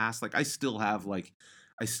of the past, like I still have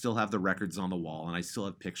the records on the wall, and I still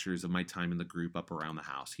have pictures of my time in the group up around the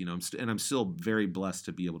house, you know. I'm still very blessed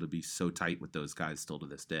to be able to be so tight with those guys still to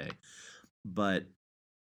this day. But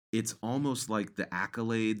it's almost like the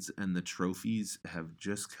accolades and the trophies have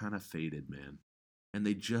just kind of faded, man. And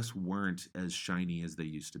they just weren't as shiny as they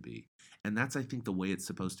used to be. And that's, I think, the way it's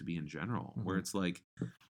supposed to be in general, where it's like,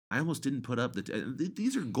 I almost didn't put up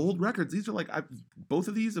these are gold records. These are like, both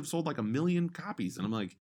of these have sold like 1 million copies. And I'm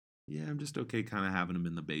like, yeah, I'm just okay kind of having them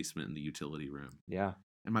in the basement in the utility room. Yeah.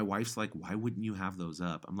 And my wife's like, why wouldn't you have those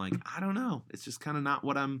up? I'm like, I don't know. It's just kind of not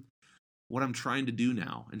what I'm trying to do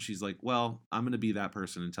now. And she's like, well, I'm going to be that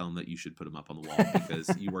person and tell them that you should put them up on the wall because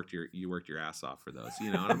you worked your ass off for those,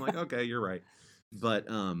 you know? And I'm like, okay, you're right. But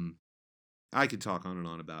I could talk on and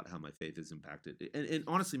on about how my faith is impacted. And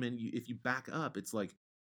honestly, man, if you back up, it's like,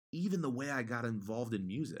 even the way I got involved in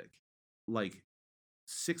music, like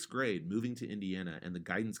 6th grade, moving to Indiana, and the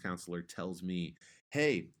guidance counselor tells me,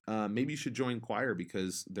 hey, maybe you should join choir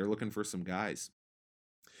because they're looking for some guys.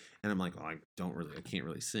 And I'm like, oh, I can't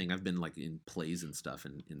really sing. I've been like in plays and stuff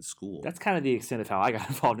in school. That's kind of the extent of how I got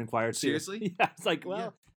involved in choir too. Seriously? Yeah, it's like,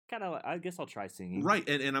 well, kind of, I guess I'll try singing. Right.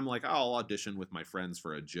 And I'm like, I'll audition with my friends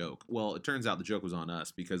for a joke. Well, it turns out the joke was on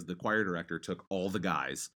us because the choir director took all the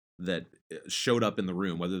guys that showed up in the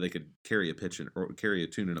room, whether they could carry a pitch or carry a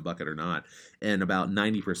tune in a bucket or not. And about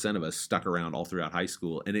 90% of us stuck around all throughout high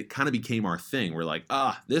school. And it kind of became our thing. We're like,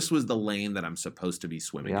 this was the lane that I'm supposed to be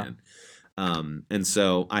swimming in. And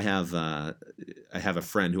so I have a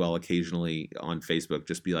friend who I'll occasionally on Facebook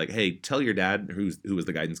just be like, hey, tell your dad, who was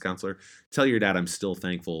the guidance counselor, tell your dad I'm still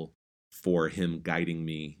thankful for him guiding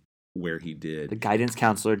me where he did. The guidance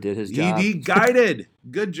counselor did his job. He guided.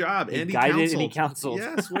 Good job. He Andy guided counseled. and he counseled.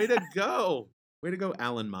 Yes, way to go. Way to go,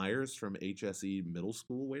 Alan Myers from HSE Middle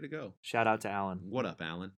School. Way to go. Shout out to Alan. What up,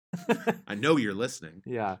 Alan? I know you're listening.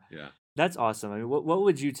 Yeah. Yeah. That's awesome. I mean, what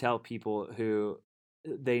would you tell people who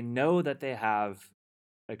they know that they have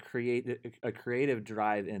a creative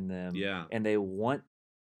drive in them, and they want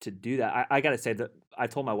to do that? I got to say that I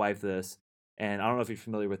told my wife this, and I don't know if you're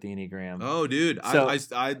familiar with the Enneagram. Oh, dude, so,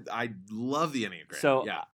 I love the Enneagram. So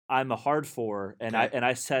yeah. I'm a hard 4, and okay.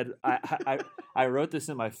 I said I wrote this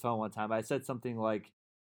in my phone one time. I said something like,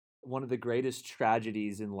 one of the greatest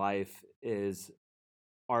tragedies in life is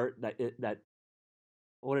art that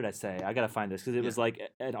what did I say? I gotta find this because it was like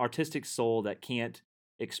an artistic soul that can't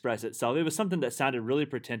express itself. It was something that sounded really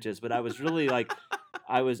pretentious, but I was really like,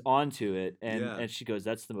 I was onto it. And she goes,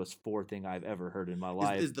 that's the most 4 thing I've ever heard in my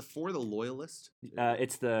life. Is the 4 the loyalist?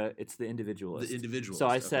 It's the individualist. The individualist. So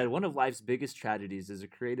I said, one of life's biggest tragedies is a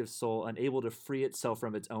creative soul unable to free itself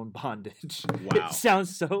from its own bondage. Wow. It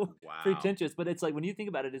sounds so pretentious, but it's like, when you think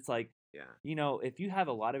about it, it's like, you know, if you have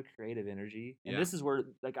a lot of creative energy, and this is where,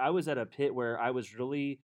 like, I was at a pit where I was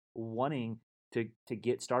really wanting to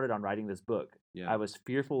get started on writing this book. I was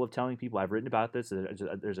fearful of telling people. I've written about this.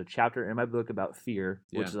 There's a chapter in my book about fear,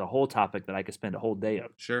 which is a whole topic that I could spend a whole day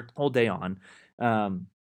on.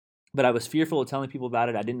 But I was fearful of telling people about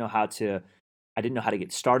it. I didn't know how to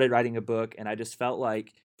get started writing a book, and I just felt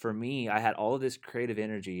like, for me, I had all of this creative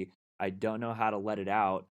energy. I don't know how to let it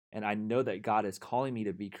out, and I know that God is calling me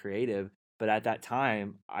to be creative, But at that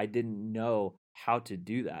time, I didn't know how to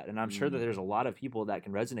do that. And I'm sure that Mm, there's a lot of people that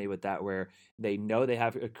can resonate with that, where they know they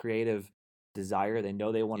have a creative desire, they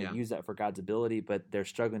know they want to yeah. use that for God's ability, but they're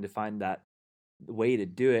struggling to find that way to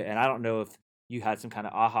do it. And I don't know if you had some kind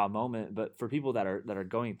of aha moment, but for people that are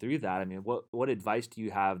going through that, I mean, what advice do you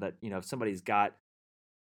have that, if somebody's got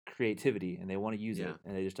creativity and they want to use Yeah. it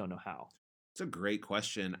and they just don't know how? It's a great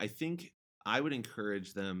question. I think I would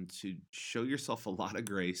encourage them to show yourself a lot of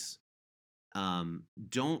grace. Um,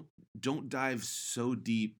 don't don't dive so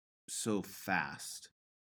deep so fast.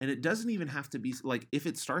 And it doesn't even have to be like, if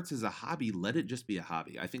it starts as a hobby, let it just be a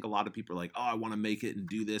hobby. I think a lot of people are like, "Oh, I want to make it and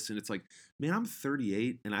do this." And it's like, "Man, I'm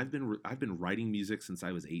 38 and I've been writing music since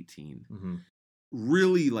I was 18." Mm-hmm.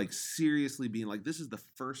 Really like seriously being like, this is the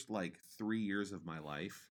first like 3 years of my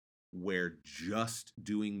life where just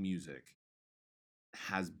doing music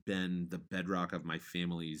has been the bedrock of my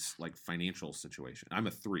family's like financial situation. I'm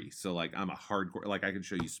a 3, so like I'm a hardcore, like I can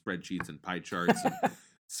show you spreadsheets and pie charts. And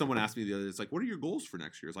someone asked me the other day, it's like, what are your goals for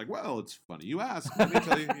next year? It's like, well, it's funny you ask. Let me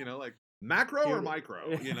tell you, like macro or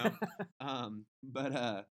micro,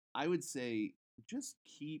 But I would say just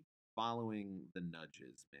keep following the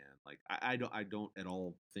nudges, man. Like I don't at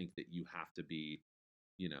all think that you have to be,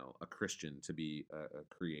 a Christian to be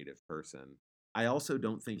a creative person. I also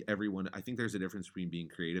don't think I think there's a difference between being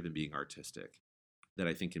creative and being artistic that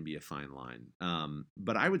I think can be a fine line.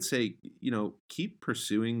 But I would say, keep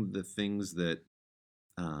pursuing the things that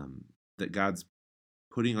God's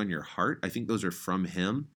putting on your heart. I think those are from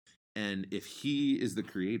Him. And if He is the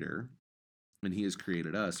creator and He has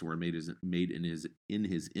created us and we're made in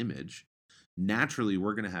His image, naturally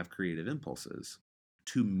we're going to have creative impulses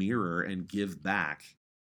to mirror and give back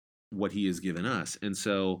what He has given us. And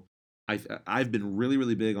so I've been really,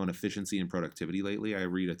 really big on efficiency and productivity lately. I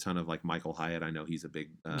read a ton of like Michael Hyatt. I know he's a big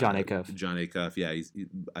John Acuff. John Acuff. Yeah,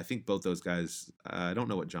 I think both those guys. I don't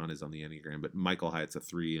know what John is on the Enneagram, but Michael Hyatt's a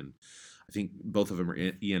 3, and I think both of them are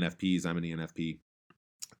ENFPs. I'm an ENFP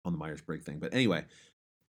on the Myers-Briggs thing. But anyway,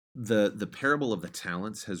 the parable of the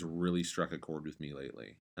talents has really struck a chord with me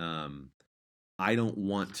lately. I don't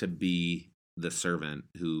want to be the servant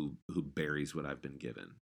who buries what I've been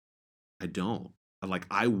given. I don't. Like,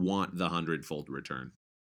 I want the 100-fold return.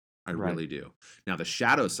 I Right. really do. Now, the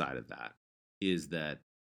shadow side of that is that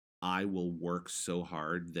I will work so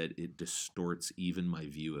hard that it distorts even my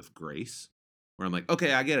view of grace. Where I'm like,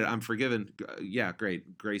 okay, I get it. I'm forgiven. Yeah,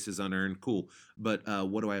 great. Grace is unearned. Cool. But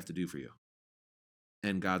what do I have to do for you?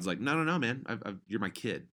 And God's like, no, no, no, man. You're my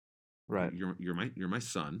kid. Right. You're my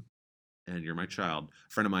son, and you're my child.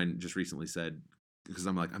 A friend of mine just recently said, because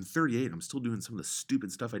I'm like, I'm 38. I'm still doing some of the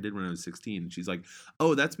stupid stuff I did when I was 16. And she's like,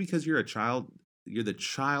 oh, that's because you're a child. You're the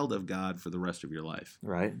child of God for the rest of your life.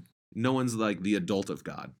 Right. No one's like the adult of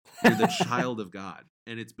God. You're the child of God.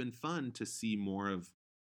 And it's been fun to see more of,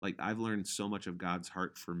 like, I've learned so much of God's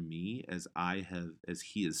heart for me as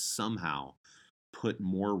He has somehow put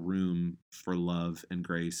more room for love and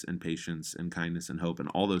grace and patience and kindness and hope and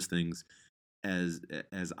all those things as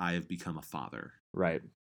I have become a father. Right.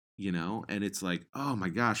 And it's like, oh my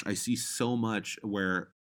gosh, I see so much where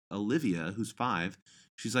Olivia, who's 5,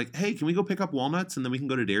 she's like, hey, can we go pick up walnuts and then we can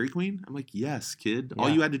go to Dairy Queen? I'm like, yes, kid. All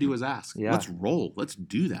Yeah. you had to do was ask. Yeah. Let's roll. Let's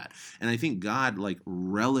do that. And I think God like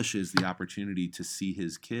relishes the opportunity to see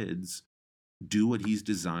His kids do what He's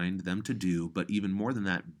designed them to do, but even more than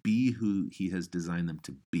that, be who He has designed them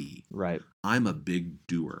to be. Right. I'm a big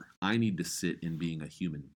doer. I need to sit in being a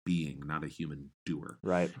human being, not a human doer.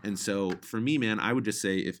 Right. And so for me, man, I would just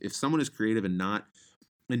say if someone is creative and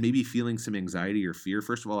maybe feeling some anxiety or fear,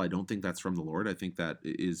 first of all, I don't think that's from the Lord. I think that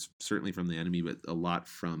is certainly from the enemy, but a lot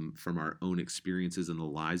from our own experiences and the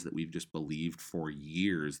lies that we've just believed for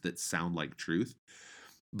years that sound like truth.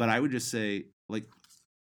 But I would just say, like,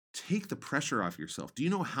 take the pressure off yourself. Do you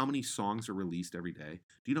know how many songs are released every day?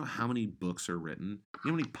 Do you know how many books are written? Do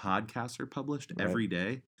you know how many podcasts are published every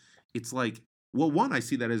day? It's like, well, one, I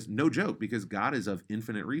see that as no joke because God is of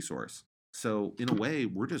infinite resource. So in a way,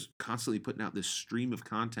 we're just constantly putting out this stream of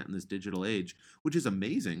content in this digital age, which is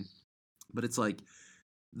amazing. But it's like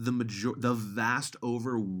the vast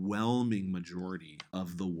overwhelming majority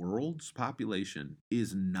of the world's population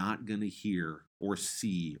is not going to hear or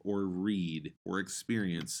see or read or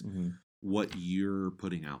experience what you're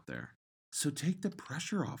putting out there. So take the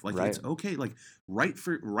pressure off. Like, it's okay. Like, write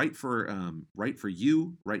for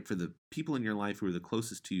you, write for the people in your life who are the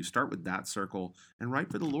closest to you. Start with that circle and write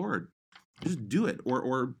for the Lord. Just do it,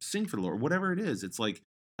 or sing for the Lord, whatever it is. It's like,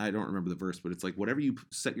 I don't remember the verse, but it's like whatever you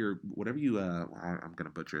I'm gonna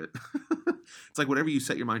butcher it. It's like whatever you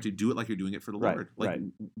set your mind to, do it like you're doing it for the Lord. Like,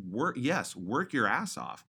 work your ass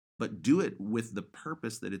off, but do it with the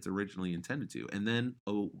purpose that it's originally intended to. And then,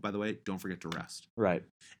 oh, by the way, don't forget to rest. Right.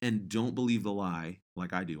 And don't believe the lie,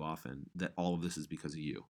 like I do often, that all of this is because of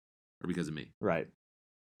you or because of me. Right.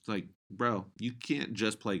 It's like, bro, you can't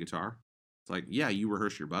just play guitar. It's like, yeah, you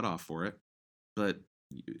rehearse your butt off for it, but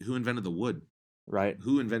who invented the wood? Right.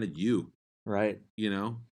 Who invented you? Right. You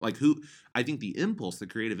know, like who? I think the impulse, the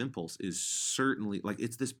creative impulse, is certainly like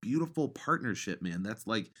it's this beautiful partnership, man. That's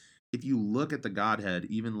like if you look at the Godhead,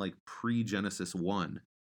 even like pre-Genesis 1,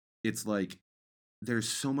 it's like there's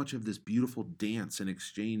so much of this beautiful dance and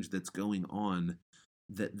exchange that's going on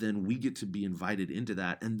that then we get to be invited into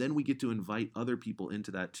that, and then we get to invite other people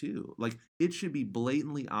into that too. Like it should be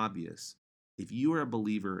blatantly obvious if you are a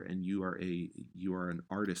believer and you are an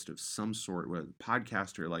artist of some sort, whether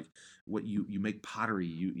podcaster, like what you make pottery,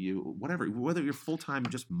 you whatever, whether you're full-time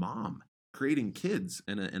just mom creating kids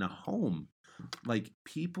in a home, like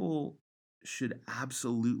people should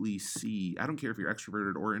absolutely see. I don't care if you're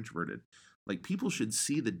extroverted or introverted, like people should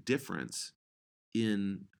see the difference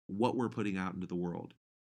in what we're putting out into the world.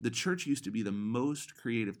 The church used to be the most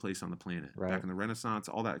creative place on the planet back in the Renaissance,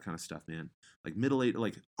 all that kind of stuff, man. Like Middle Age,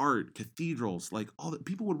 like art, cathedrals, like all that.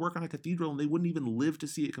 People would work on a cathedral and they wouldn't even live to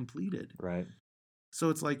see it completed. Right. So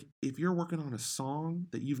it's like if you're working on a song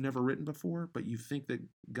that you've never written before, but you think that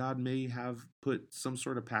God may have put some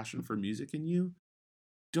sort of passion for music in you,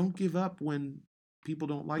 don't give up when people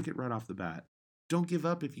don't like it right off the bat. Don't give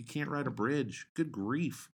up if you can't write a bridge. Good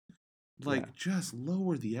grief. Like, just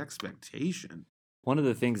lower the expectation. One of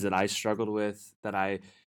the things that I struggled with, that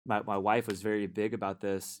my wife was very big about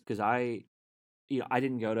this, because I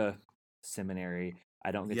didn't go to seminary.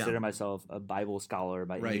 I don't consider myself a Bible scholar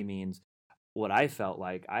by any means. What I felt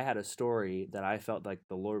like, I had a story that I felt like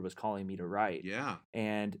the Lord was calling me to write. Yeah.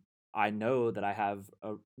 And I know that I have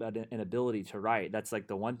an ability to write. That's like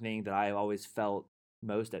the one thing that I always felt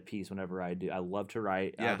most at peace whenever I do. I love to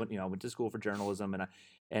write. Yeah. I went to school for journalism,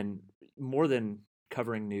 and more than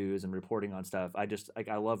covering news and reporting on stuff,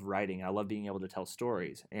 I love writing. I love being able to tell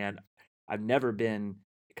stories, and I've never been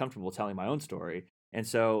comfortable telling my own story. And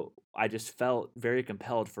so I just felt very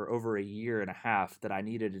compelled for over a year and a half that I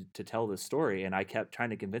needed to tell this story. And I kept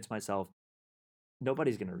trying to convince myself,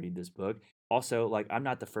 nobody's going to read this book. Also, like, I'm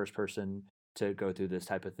not the first person to go through this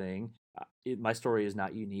type of thing. My story is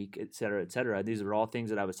not unique, et cetera, et cetera. These are all things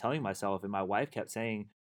that I was telling myself. And my wife kept saying,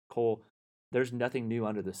 Cole, there's nothing new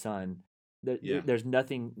under the sun. There's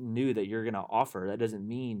nothing new that you're going to offer. That doesn't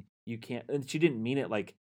mean you can't. And she didn't mean it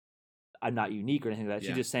like I'm not unique or anything like that.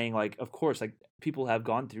 She's just saying, like, of course, like, people have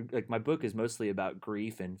gone through, like, my book is mostly about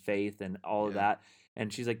grief and faith and all of that.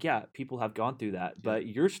 And she's like, yeah, people have gone through that. But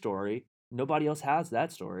your story, nobody else has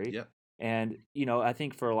that story. Yeah. And, I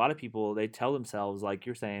think for a lot of people, they tell themselves, like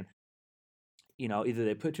you're saying, either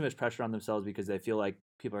they put too much pressure on themselves because they feel like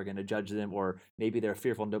people are going to judge them, or maybe they're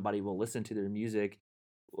fearful nobody will listen to their music.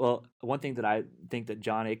 Well, one thing that I think that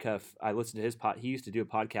John Acuff, I listened to his he used to do a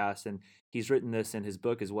podcast, and he's written this in his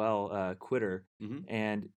book as well, Quitter.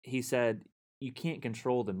 And he said, you can't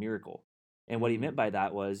control the miracle. And what he meant by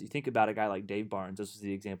that was, you think about a guy like Dave Barnes. This was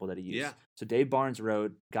the example that he used. Yeah. So Dave Barnes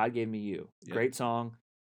wrote God Gave Me You. Great song.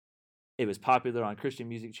 It was popular on Christian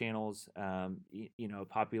music channels,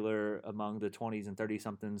 popular among the 20s and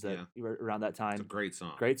 30-somethings that around that time. It's a great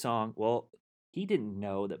song. Great song. Well, he didn't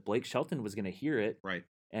know that Blake Shelton was going to hear it. Right.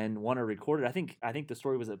 And want to record it. I think the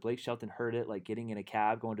story was that Blake Shelton heard it, like getting in a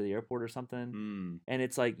cab going to the airport or something. And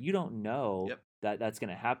it's like, you don't know that that's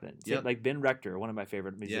going to happen. So, like Ben Rector, one of my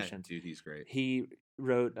favorite musicians. Yeah, dude, he's great. He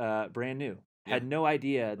wrote Brand New. Had no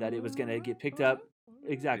idea that it was going to get picked up.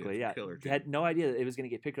 Exactly, yeah. Had no idea that it was going to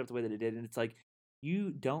get picked up the way that it did. And it's like,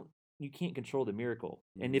 you can't control the miracle.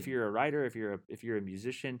 And if you're a writer, if you're a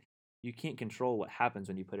musician, you can't control what happens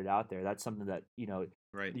when you put it out there. That's something that,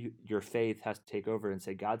 your faith has to take over and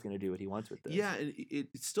say, God's going to do what he wants with this. Yeah, and it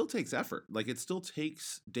still takes effort. Like, it still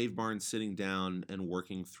takes Dave Barnes sitting down and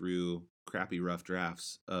working through crappy, rough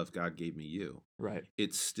drafts of God Gave Me You. Right.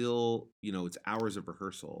 It's still, it's hours of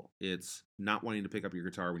rehearsal. It's not wanting to pick up your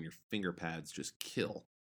guitar when your finger pads just kill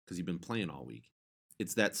because you've been playing all week.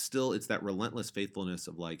 It's that relentless faithfulness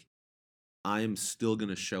of like, I'm still going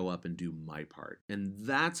to show up and do my part. And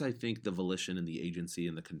that's, I think, the volition and the agency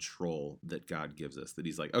and the control that God gives us. That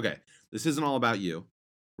he's like, okay, this isn't all about you.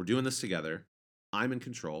 We're doing this together. I'm in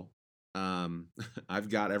control. I've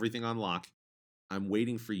got everything on lock. I'm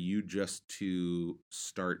waiting for you just to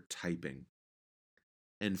start typing.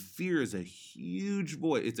 And fear is a huge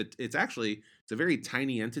voice. It's a very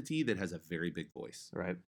tiny entity that has a very big voice.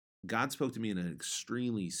 Right. God spoke to me in an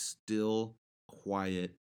extremely still,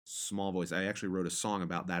 quiet, small voice. I actually wrote a song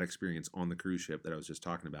about that experience on the cruise ship that I was just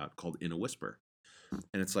talking about called In a Whisper.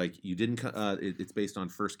 And it's like you didn't. It's based on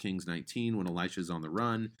 1 Kings 19 when Elisha's on the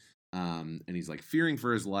run, and he's like fearing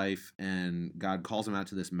for his life, and God calls him out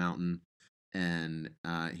to this mountain, and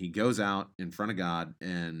he goes out in front of God,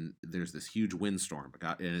 and there's this huge windstorm,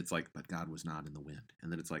 and it's like, but God was not in the wind,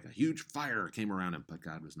 and then it's like a huge fire came around him, but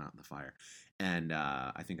God was not in the fire, and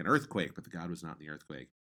I think an earthquake, but God was not in the earthquake,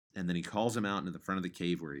 and then he calls him out into the front of the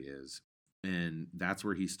cave where he is, and that's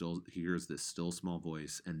where he still hears this still small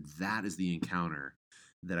voice, and that is the encounter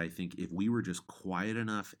that I think if we were just quiet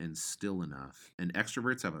enough and still enough, and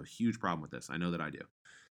extroverts have a huge problem with this. I know that I do.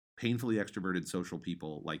 Painfully extroverted social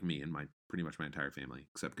people like me and pretty much my entire family,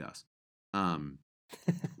 except Gus.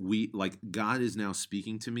 God is now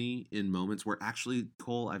speaking to me in moments where actually,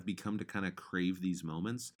 Cole, I've become to kind of crave these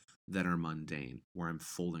moments that are mundane, where I'm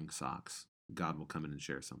folding socks. God will come in and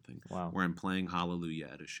share something. Wow. Where I'm playing Hallelujah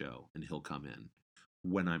at a show and he'll come in.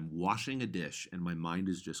 When I'm washing a dish and my mind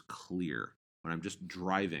is just clear, when I'm just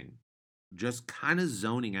driving, just kind of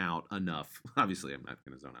zoning out enough. Obviously, I'm not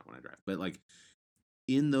going to zone out when I drive, but like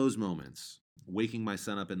in those moments, waking my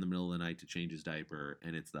son up in the middle of the night to change his diaper,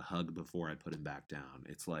 and it's the hug before I put him back down.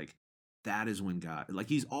 It's like, that is when God, like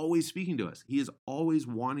he's always speaking to us. He is always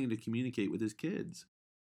wanting to communicate with his kids,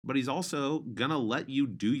 but he's also going to let you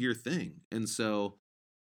do your thing. And so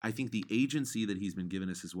I think the agency that he's been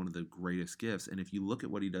given us is one of the greatest gifts. And if you look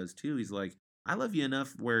at what he does too, he's like, I love you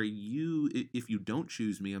enough where if you don't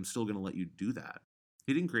choose me, I'm still going to let you do that.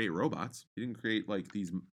 He didn't create robots. He didn't create like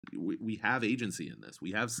these. We have agency in this.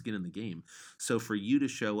 We have skin in the game. So for you to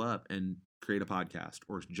show up and create a podcast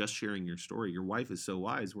or just sharing your story, your wife is so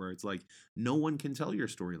wise where it's like, no one can tell your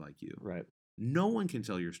story like you. Right. No one can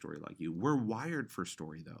tell your story like you. We're wired for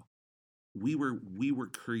story though. We were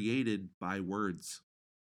created by words.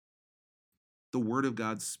 The word of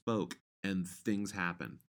God spoke and things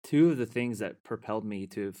happen. Two of the things that propelled me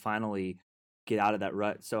to finally get out of that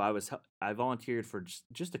rut. So I volunteered for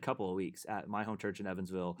just a couple of weeks at my home church in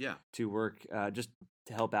Evansville to work just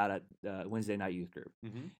to help out at Wednesday night youth group.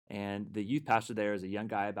 Mm-hmm. And the youth pastor there is a young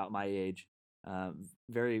guy about my age,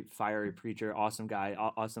 very fiery preacher, awesome guy,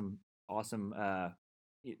 awesome,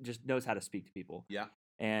 just knows how to speak to people. Yeah.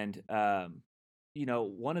 And,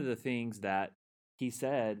 one of the things that he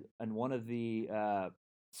said in one of the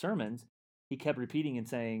sermons, he kept repeating and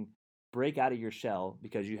saying, break out of your shell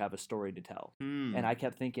because you have a story to tell. And I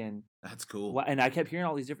kept thinking, that's cool. And I kept hearing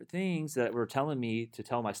all these different things that were telling me to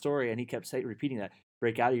tell my story. And he kept repeating that,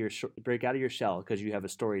 break out of your shell because you have a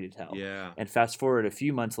story to tell. Yeah. And fast forward a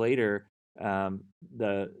few months later,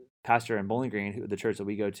 the pastor in Bowling Green, the church that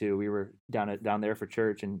we go to, we were down there for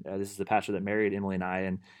church. And this is the pastor that married Emily and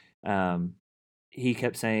I. And he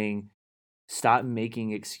kept saying, stop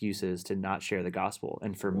making excuses to not share the gospel.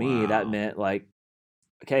 And for me, that meant like,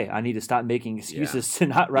 okay, I need to stop making excuses to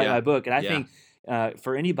not write my book. And I think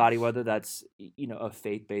for anybody, whether that's, a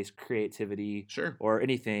faith-based creativity or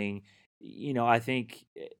anything, I think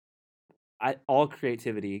all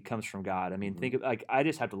creativity comes from God. I mean, think of I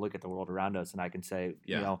just have to look at the world around us and I can say,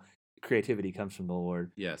 creativity comes from the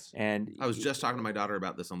Lord. Yes. And I was just talking to my daughter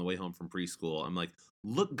about this on the way home from preschool. I'm like,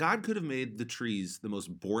 look, God could have made the trees the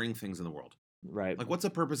most boring things in the world. Right. Like, what's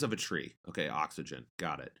the purpose of a tree? Okay, oxygen.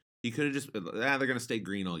 Got it. He could have just, they're going to stay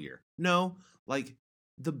green all year. No, like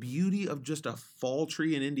the beauty of just a fall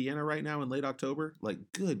tree in Indiana right now in late October, like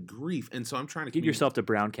good grief. And so I'm trying to get yourself to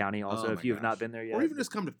Brown County also if you have not been there yet. Or even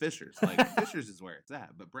just come to Fishers. Like Fishers is where it's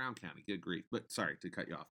at, but Brown County, good grief. But sorry to cut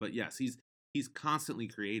you off. But yes, he's constantly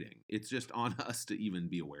creating. It's just on us to even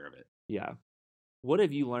be aware of it. Yeah. What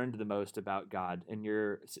have you learned the most about God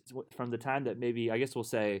from the time that maybe, I guess we'll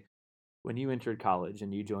say, when you entered college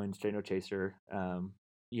and you joined Straight No Chaser,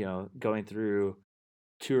 going through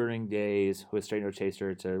touring days with Straight No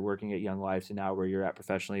Chaser to working at Young Life to now where you're at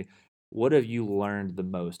professionally, what have you learned the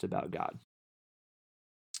most about God?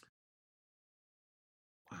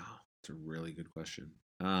 Wow, that's a really good question.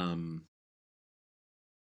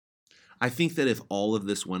 I think that if all of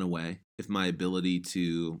this went away, if my ability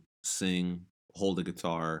to sing, hold a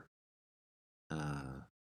guitar,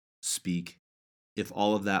 speak, if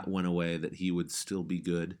all of that went away, that he would still be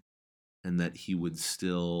good and that he would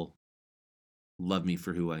still love me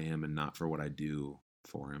for who I am and not for what I do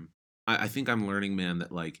for him. I think I'm learning, man,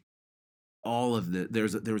 that like all of there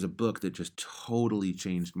was a book that just totally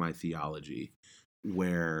changed my theology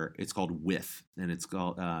where it's called With, and it's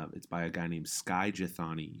by a guy named Sky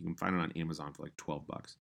Jethani. You can find it on Amazon for like $12.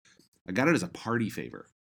 I got it as a party favor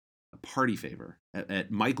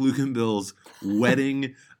at Mike Lukenbill's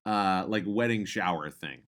wedding, wedding shower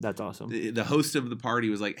thing. That's awesome. The host of the party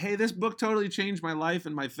was like, "Hey, this book totally changed my life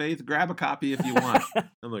and my faith. Grab a copy if you want."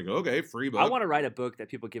 I'm like, "Okay, free book." I want to write a book that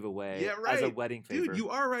people give away Yeah, right. as a wedding favor. Dude, you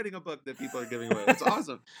are writing a book that people are giving away. That's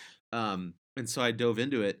awesome. And so I dove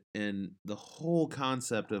into it, and the whole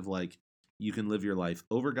concept of like you can live your life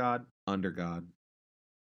over God, under God,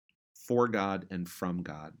 for God, and from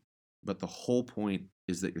God. But the whole point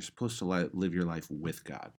is that you're supposed to live your life with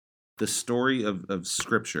God. The story of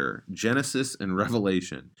Scripture, Genesis and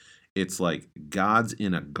Revelation, it's like God's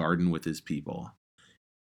in a garden with his people.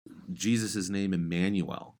 Jesus' name,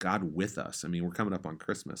 Emmanuel, God with us. I mean, we're coming up on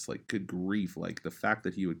Christmas. Like, good grief. Like, the fact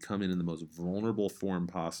that he would come in the most vulnerable form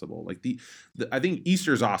possible. Like, I think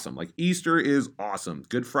Easter is awesome. Like, Easter is awesome.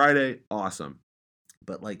 Good Friday, awesome.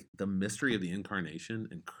 But, like, the mystery of the incarnation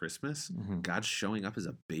and Christmas, God showing up as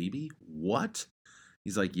a baby, what?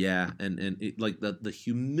 He's like, yeah, and it, like the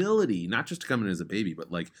humility, not just to come in as a baby,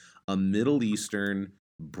 but like a Middle Eastern,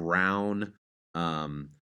 brown,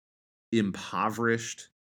 impoverished,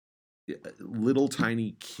 little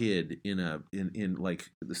tiny kid in like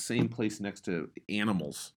the same place next to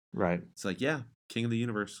animals. Right. It's like, yeah, King of the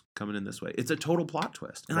universe coming in this way. It's a total plot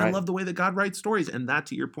twist, and Right. I love the way that God writes stories. And that,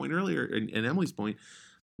 to your point earlier, and Emily's point,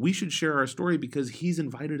 we should share our story because he's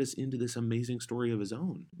invited us into this amazing story of his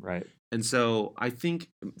own. Right. And so I think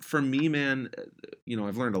for me, man,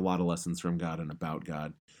 I've learned a lot of lessons from God and about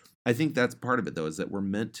God. I think that's part of it, though, is that we're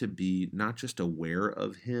meant to be not just aware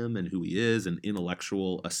of him and who he is, and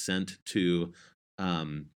intellectual assent to,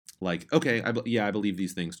 like, okay, I believe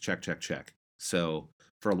these things. Check, check, check. So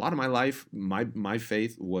for a lot of my life, my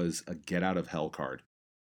faith was a get out of hell card.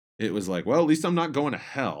 It was like, well, at least I'm not going to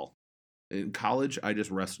hell. In college, I just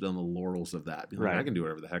rested on the laurels of that. Like, I can do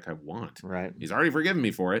whatever the heck I want. Right. He's already forgiven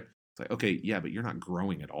me for it. It's like, okay, yeah, but you're not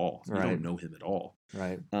growing at all. You don't know him at all.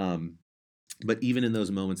 Right. But even in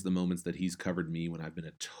those moments, the moments that he's covered me when I've been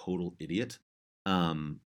a total idiot,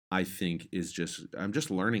 I think I'm just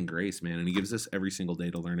learning grace, man. And he gives us every single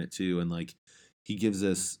day to learn it too. And like, he gives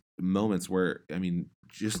us moments where, I mean,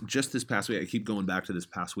 just this past week, I keep going back to this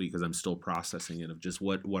past week because I'm still processing it of just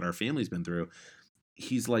what our family's been through.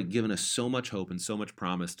 He's like given us so much hope and so much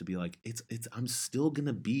promise to be like, I'm still going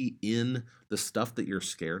to be in the stuff that you're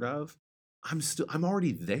scared of. I'm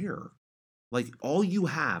already there. Like, all you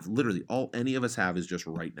have, literally all any of us have, is just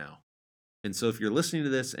right now. And so if you're listening to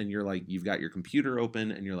this and you're like, you've got your computer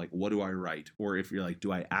open and you're like, what do I write? Or if you're like,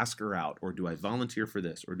 do I ask her out? Or do I volunteer for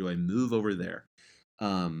this? Or do I move over there?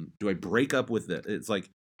 Do I break up with it? It's like,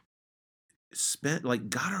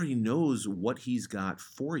 God already knows what he's got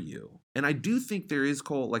for you. And I do think there is,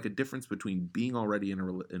 Cole, like a difference between being already in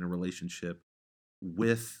a relationship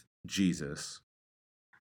with Jesus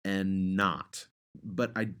and not.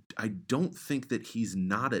 But I don't think that he's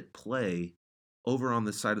not at play over on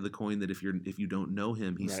the side of the coin that if you don't know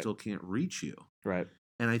him, he still can't reach you. Right.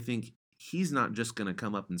 And I think he's not just going to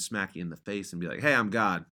come up and smack you in the face and be like, "Hey, I'm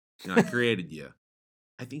God. I created you."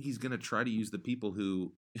 I think he's going to try to use the people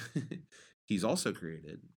who he's also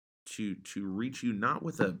created to reach you, not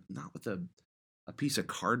with a piece of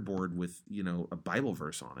cardboard with, a Bible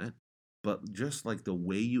verse on it, but just like the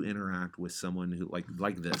way you interact with someone who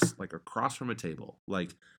like this, like across from a table,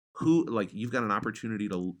 like you've got an opportunity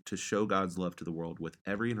to show God's love to the world with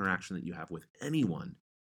every interaction that you have with anyone.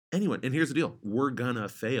 And here's the deal. We're gonna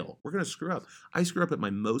fail. We're gonna screw up. I screw up at my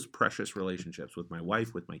most precious relationships with my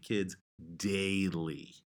wife, with my kids,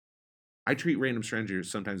 daily. I treat random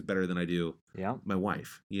strangers sometimes better than I do my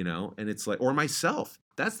wife, and it's like, or myself.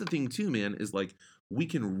 That's the thing too, man, is like, we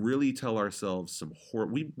can really tell ourselves some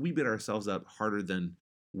we beat ourselves up harder than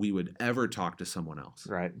we would ever talk to someone else.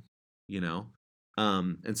 Right.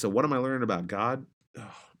 And so what am I learning about God?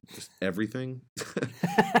 Oh, just everything.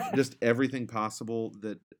 Just everything possible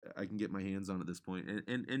that I can get my hands on at this point.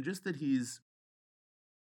 And just that he's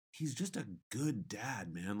just a good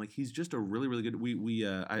dad, man. Like, he's just a really, really good.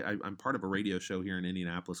 I'm part of a radio show here in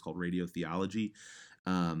Indianapolis called Radio Theology.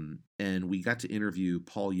 And we got to interview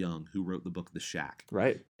Paul Young, who wrote the book The Shack.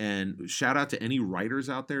 Right. And shout out to any writers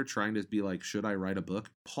out there trying to be like, should I write a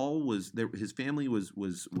book? Paul was there. His family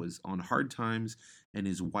was on hard times, and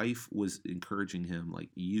his wife was encouraging him, like,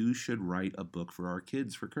 you should write a book for our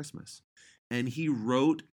kids for Christmas. And he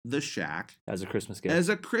wrote The Shack as a Christmas gift. As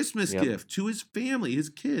a Christmas gift to his family, his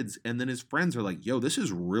kids. And then his friends are like, yo, this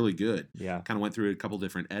is really good. Yeah. Kind of went through a couple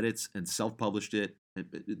different edits and self-published it.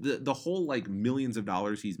 The whole, like, millions of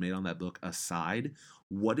dollars he's made on that book aside,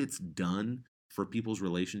 what it's done for people's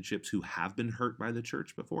relationships who have been hurt by the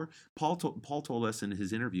church before. Paul told us in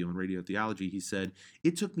his interview on Radio Theology, he said,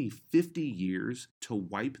 it took me 50 years to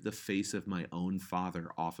wipe the face of my own father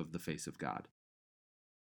off of the face of God.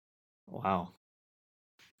 Wow.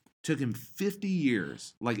 Took him 50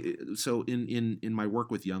 years. So in my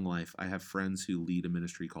work with Young Life, I have friends who lead a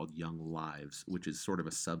ministry called Young Lives, which is sort of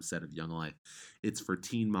a subset of Young Life. It's for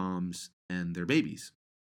teen moms and their babies.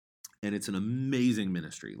 And it's an amazing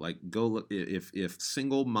ministry. Like, go look, if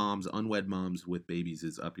single moms, unwed moms with babies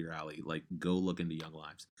is up your alley, like, go look into Young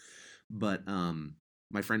Lives. But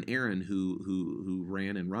my friend Erin, who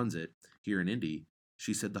ran and runs it here in Indy,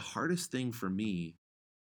 she said the hardest thing for me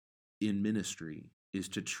in ministry is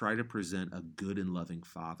to try to present a good and loving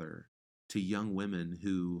father to young women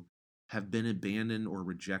who have been abandoned or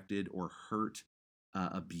rejected or hurt,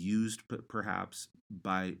 abused perhaps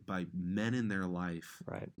by men in their life,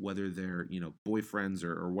 Right. whether they're boyfriends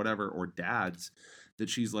or whatever, or dads. That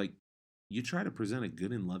she's like, you try to present a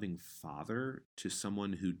good and loving father to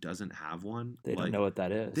someone who doesn't have one. They don't like, know what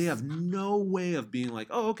that is. They have no way of being like,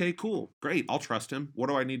 oh, okay, cool, great, I'll trust him. What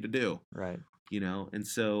do I need to do? Right. And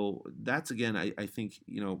so that's, again, I think,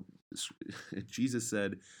 Jesus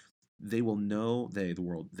said, they will know, the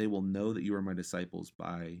world, they will know that you are my disciples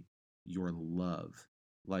by your love.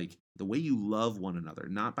 Like, the way you love one another,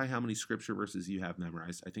 not by how many scripture verses you have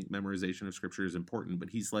memorized. I think memorization of scripture is important, but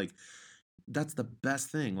he's like, that's the best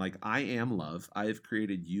thing. Like, I am love. I have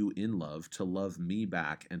created you in love to love me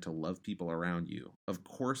back and to love people around you. Of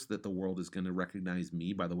course that the world is going to recognize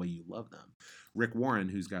me by the way you love them. Rick Warren,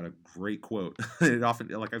 who's got a great quote, it often,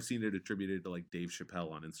 like, I've seen it attributed to like Dave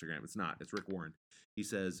Chappelle on Instagram. It's not, it's Rick Warren. He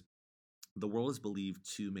says, the world has believed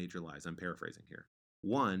two major lies. I'm paraphrasing here.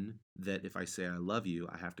 One, that if I say I love you,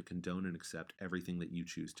 I have to condone and accept everything that you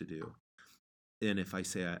choose to do. And if I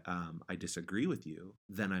say I disagree with you,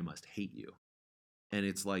 then I must hate you. And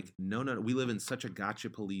it's like, no, we live in such a gotcha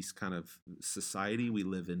police kind of society. We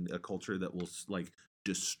live in a culture that will like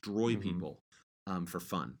destroy people for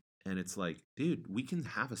fun. And it's like, dude, we can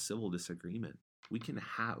have a civil disagreement. We can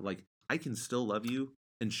have, like, I can still love you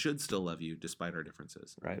and should still love you despite our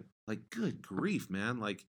differences. Right. Like, good grief, man.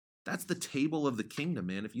 Like, that's the table of the kingdom,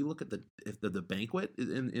 man. If you look at the banquet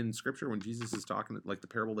in scripture, when Jesus is talking, like the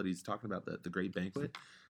parable that he's talking about, the great banquet,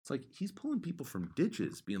 it's like he's pulling people from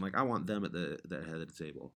ditches, being like, I want them at the head of the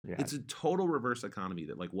table. Yeah. It's a total reverse economy.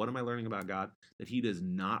 That, like, what am I learning about God? That he does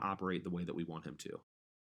not operate the way that we want him to.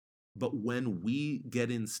 But when we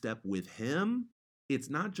get in step with him, it's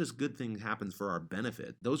not just good thing happens for our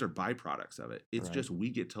benefit. Those are byproducts of it. It's Right. just we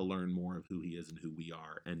get to learn more of who he is and who we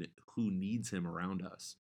are and who needs him around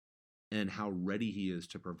us, and how ready he is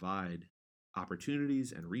to provide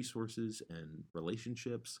opportunities and resources and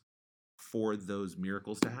relationships for those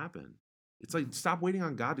miracles to happen. It's like, stop waiting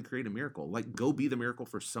on God to create a miracle. Like, go be the miracle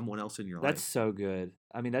for someone else in your life. That's so good.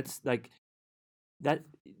 I mean, that's like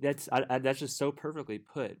that's just so perfectly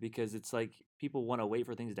put, because it's like people want to wait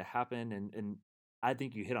for things to happen, and I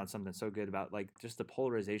think you hit on something so good about like just the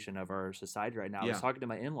polarization of our society right now. I was talking to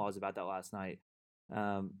my in-laws about that last night.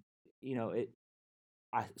 I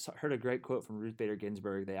heard a great quote from Ruth Bader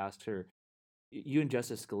Ginsburg. They asked her, you and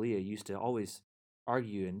Justice Scalia used to always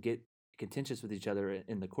argue and get contentious with each other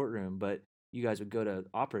in the courtroom, but you guys would go to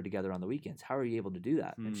opera together on the weekends. How are you able to do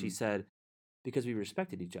that? And she said, because we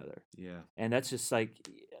respected each other. Yeah. And that's just like,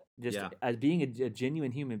 as being a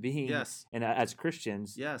genuine human being, Yes. and as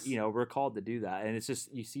Christians, Yes. We're called to do that. And it's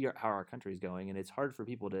just, you see how our country is going, and it's hard for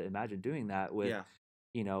people to imagine doing that with,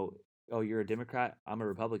 oh, you're a Democrat, I'm a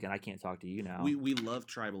Republican, I can't talk to you now. We love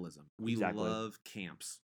tribalism. We Exactly. love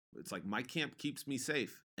camps. It's like, my camp keeps me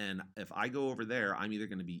safe, and if I go over there, I'm either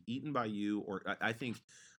going to be eaten by you, or I think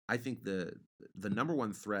the number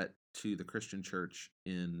one threat to the Christian church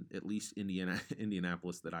in at least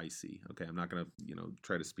Indianapolis that I see. Okay, I'm not going to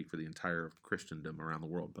try to speak for the entire Christendom around the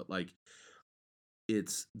world, but like,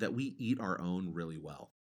 it's that we eat our own really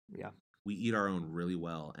well. Yeah. We eat our own really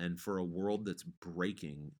well, and for a world that's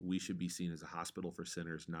breaking, we should be seen as a hospital for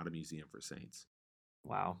sinners, not a museum for saints.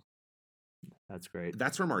 Wow. That's great.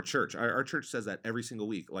 That's from our church. Our church says that every single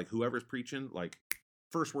week. Like, whoever's preaching, like,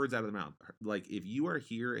 first words out of the mouth. Like, if you are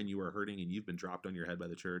here and you are hurting and you've been dropped on your head by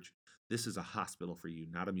the church, this is a hospital for you,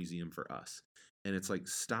 not a museum for us. And it's like,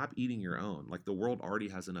 stop eating your own. Like, the world already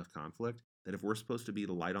has enough conflict that if we're supposed to be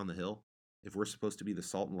the light on the hill, if we're supposed to be the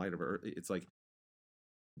salt and light of earth, it's like,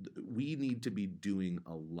 we need to be doing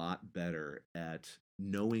a lot better at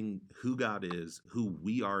knowing who God is, who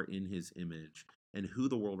we are in his image, and who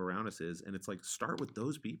the world around us is. And it's like, start with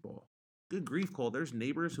those people. Good grief, Cole. There's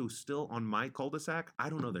neighbors who still on my cul-de-sac, I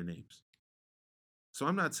don't know their names. So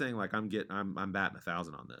I'm not saying like I'm batting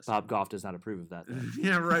 1,000 on this. Bob Goff does not approve of that.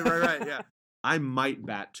 Yeah, right. Yeah. I might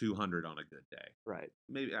bat 200 on a good day. Right.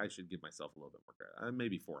 Maybe I should give myself a little bit more credit.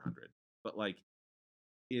 Maybe 400. But like,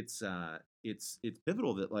 it's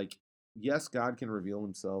pivotal that, like, yes, God can reveal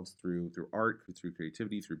himself through art, through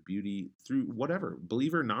creativity, through beauty, through whatever,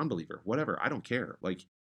 believer, non-believer, whatever. I don't care. Like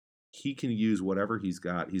he can use whatever he's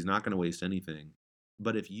got. He's not going to waste anything.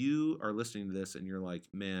 But if you are listening to this and you're like,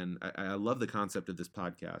 man, I love the concept of this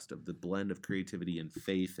podcast, of the blend of creativity and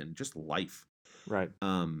faith and just life. Right.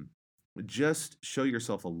 Just show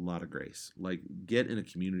yourself a lot of grace. Like get in a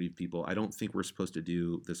community of people. I don't think we're supposed to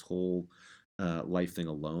do this whole life thing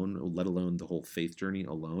alone, let alone the whole faith journey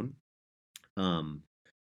alone.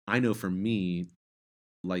 I know for me,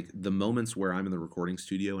 like the moments where I'm in the recording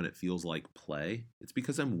studio and it feels like play, it's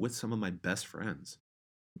because I'm with some of my best friends.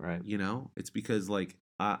 Right. You know, it's because like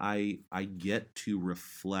I get to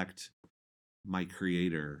reflect my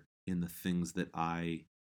creator in the things that I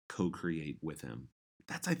co-create with him.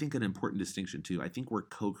 That's, I think, an important distinction too. I think we're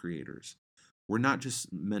co-creators. We're not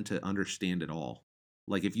just meant to understand it all.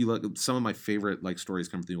 Like if you look, some of my favorite like stories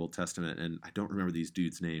come from the Old Testament, and I don't remember these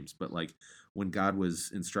dudes' names, but like when God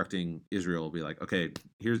was instructing Israel, be like, okay,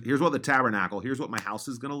 here's what the tabernacle, here's what my house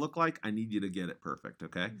is going to look like. I need you to get it perfect,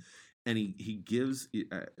 okay? Mm-hmm. And he gives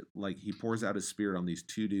like he pours out his spirit on these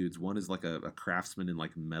two dudes. One is like a craftsman in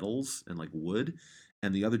like metals and like wood,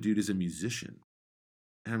 and the other dude is a musician.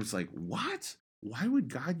 And I'm just like, what? Why would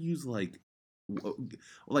God use like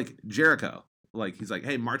Jericho? Like he's like,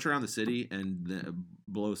 hey, march around the city and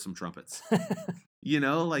blow some trumpets. You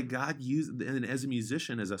know, like God used, and as a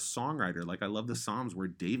musician, as a songwriter, like I love the Psalms where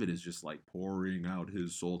David is just like pouring out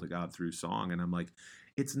his soul to God through song. And I'm like,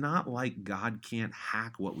 it's not like God can't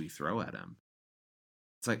hack what we throw at him.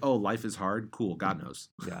 It's like, oh, life is hard. Cool. God knows.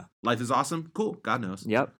 Yeah. Life is awesome. Cool. God knows.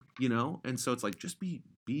 Yep. You know? And so it's like, just be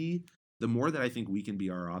the more that I think we can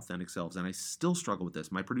be our authentic selves. And I still struggle with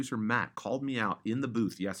this. My producer, Matt, called me out in the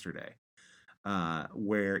booth yesterday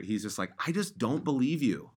where he's just like, I just don't believe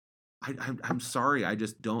you. I'm sorry. I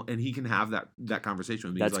just don't. And he can have that conversation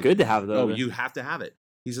with me. That's like, good to have, though. Oh, you have to have it.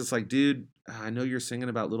 He's just like, dude, I know you're singing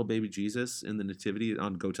about little baby Jesus in the nativity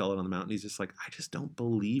on Go Tell It on the Mountain. He's just like, I just don't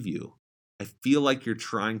believe you. I feel like you're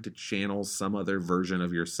trying to channel some other version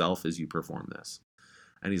of yourself as you perform this.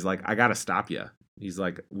 And he's like, I got to stop you. He's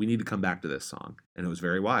like, we need to come back to this song. And it was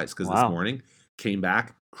very wise because this morning came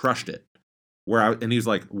back, crushed it. And he was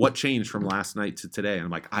like, what changed from last night to today? And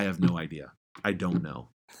I'm like, I have no idea. I don't know.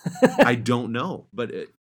 I don't know. But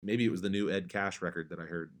maybe it was the new Ed Cash record that I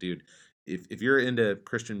heard. Dude, if you're into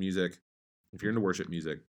Christian music, if you're into worship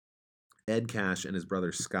music, Ed Cash and his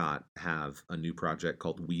brother Scott have a new project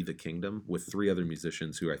called We the Kingdom with 3 other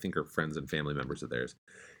musicians who I think are friends and family members of theirs.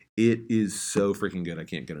 It is so freaking good. I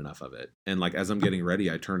can't get enough of it. And like as I'm getting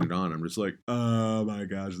ready, I turn it on. I'm just like, oh my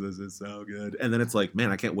gosh, this is so good. And then it's like,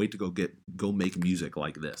 man, I can't wait to go make music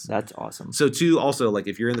like this. That's awesome. So too, also like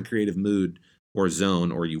if you're in the creative mood or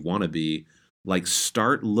zone or you want to be, like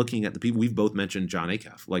start looking at the people. We've both mentioned John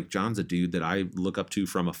Acuff. Like John's a dude that I look up to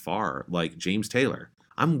from afar. Like James Taylor.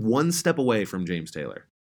 I'm one step away from James Taylor.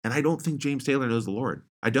 And I don't think James Taylor knows the Lord.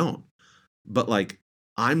 I don't. But like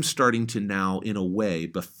I'm starting to now, in a way,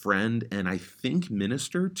 befriend and I think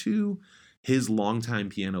minister to his longtime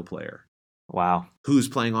piano player. Wow. Who's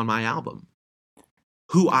playing on my album.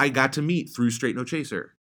 Who I got to meet through Straight No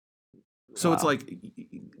Chaser. So It's like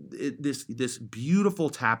this beautiful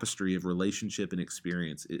tapestry of relationship and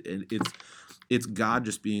experience. It's God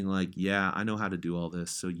just being like, yeah, I know how to do all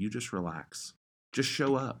this. So you just relax. Just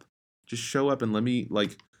show up. Just show up and let me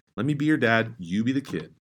be your dad. You be the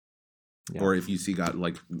kid. Yeah. Or if you see God,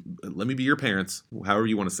 like, let me be your parents. However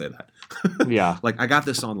you want to say that. Yeah. Like I got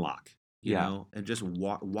this on lock. You know, and just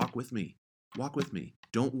walk with me. Walk with me.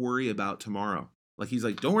 Don't worry about tomorrow. Like he's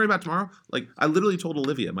like, don't worry about tomorrow. Like I literally told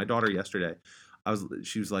Olivia, my daughter, yesterday.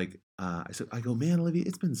 She was like, I go, man, Olivia,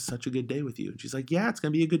 it's been such a good day with you. And she's like, yeah, it's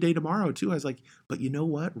gonna be a good day tomorrow too. I was like, but you know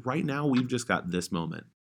what? Right now we've just got this moment.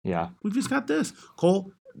 Yeah, we've just got this.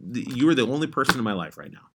 Cole, you are the only person in my life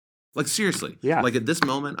right now. Like seriously. Yeah. Like at this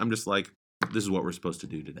moment, I'm just like, this is what we're supposed to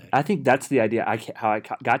do today. I think that's the idea.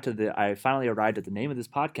 I finally arrived at the name of this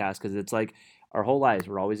podcast because it's like our whole lives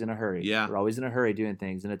we're always in a hurry. Yeah, we're always in a hurry doing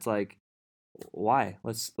things, and it's like, why?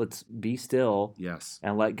 Let's be still. Yes.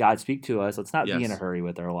 And let God speak to us. Let's not yes. be in a hurry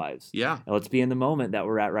with our lives. Yeah. And let's be in the moment that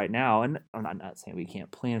we're at right now. And I'm not saying we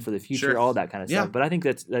can't plan for the future, sure. all that kind of stuff. But I think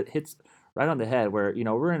that hits right on the head where, you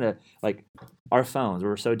know, we're in like our phones.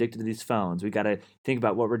 We're so addicted to these phones. We got to think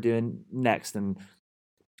about what we're doing next and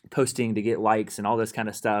posting to get likes and all this kind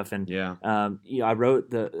of stuff. And, you know, I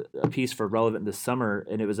wrote a piece for Relevant this summer,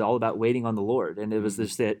 and it was all about waiting on the Lord. And it was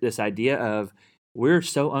this idea of, we're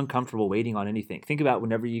so uncomfortable waiting on anything. Think about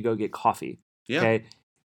whenever you go get coffee. Yeah. Okay.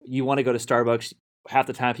 You want to go to Starbucks. half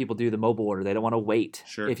the time people do the mobile order. They don't want to wait.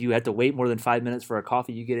 Sure. If you have to wait more than 5 minutes for a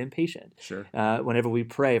coffee, you get impatient. Sure. Whenever we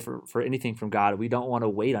pray for anything from God, we don't want to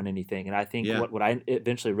wait on anything. And I think Yeah. what I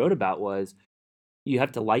eventually wrote about was you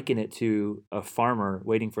have to liken it to a farmer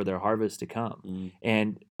waiting for their harvest to come. Mm.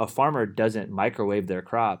 And a farmer doesn't microwave their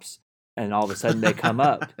crops and all of a sudden they come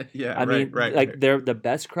up. Yeah. I mean, like they're the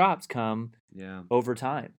best crops come Yeah. over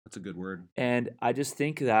time. That's a good word. And I just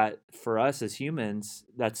think that for us as humans,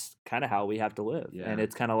 that's kind of how we have to live. Yeah. And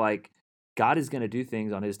it's kind of like God is going to do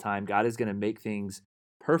things on his time. God is going to make things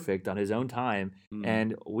perfect on his own time. Mm.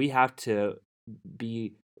 And we have to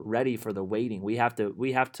be ready for the waiting. We have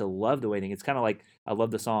to love the waiting. It's kind of like, I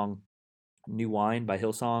love the song New Wine by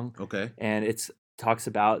Hillsong. Okay. And it's talks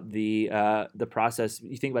about the process.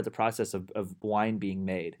 You think about the process of wine being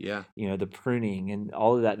made, Yeah. the pruning and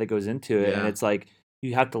all of that goes into it. And Yeah. it's like,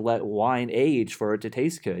 you have to let wine age for it to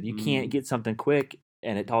taste good. You can't get something quick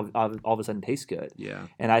and it all of a sudden tastes good. Yeah.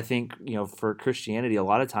 And I think, for Christianity, a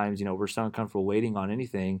lot of times, we're so uncomfortable waiting on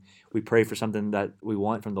anything. We pray for something that we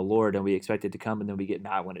want from the Lord and we expect it to come, and then we get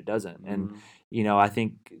mad when it doesn't. And, I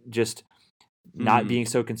think just not being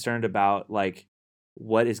so concerned about like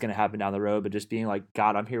what is going to happen down the road, but just being like,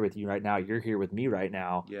 God, I'm here with you right now. You're here with me right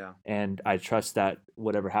now. Yeah. And I trust that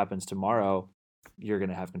whatever happens tomorrow, you're going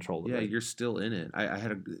to have control of it. Yeah, you're still in it.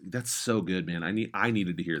 That's so good, man. I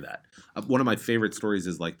needed to hear that. One of my favorite stories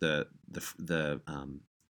is like the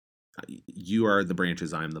you are the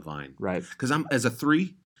branches, I am the vine. Right. Because I'm as a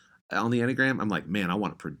 3 on the Enneagram, I'm like, man, I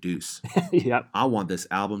want to produce. Yep. I want this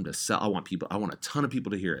album to sell. I want a ton of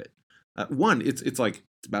people to hear it. One, it's like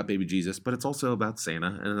it's about baby Jesus, but it's also about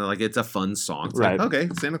Santa, and like it's a fun song. It's Right. like, okay,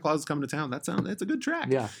 Santa Claus is coming to town. That's a good track.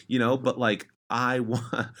 Yeah. But like I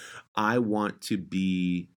want to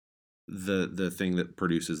be the thing that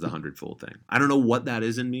produces the 100-fold thing. I don't know what that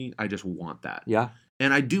is in me. I just want that. Yeah.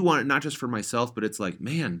 And I do want it not just for myself, but it's like,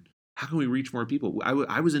 man, how can we reach more people?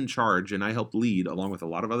 I was in charge and I helped lead, along with a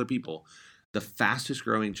lot of other people, the fastest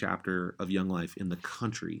growing chapter of Young Life in the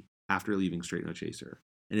country after leaving Straight No Chaser.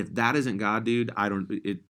 And if that isn't God, dude,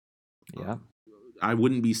 Yeah. I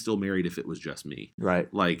wouldn't be still married if it was just me. Right.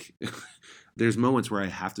 Like there's moments where I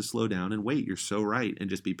have to slow down and wait. You're so right. And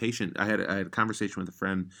just be patient. I had a conversation with a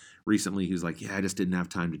friend recently who's like, yeah, I just didn't have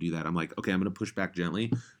time to do that. I'm like, okay, I'm going to push back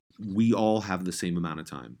gently. We all have the same amount of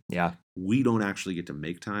time. Yeah. We don't actually get to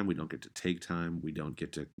make time. We don't get to take time. We don't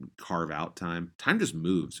get to carve out time. Time just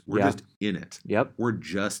moves. We're just in it. Yep. We're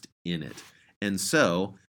just in it. And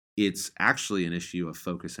so it's actually an issue of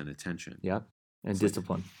focus and attention. Yep. And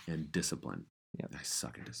discipline. Yep. I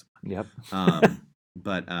suck at discipline. Yep.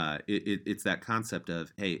 But it's that concept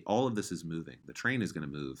of, hey, all of this is moving. The train is going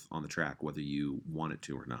to move on the track, whether you want it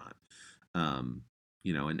to or not.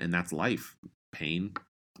 And that's life. Pain,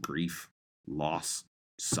 grief, loss,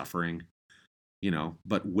 suffering,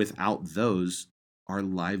 but without those, our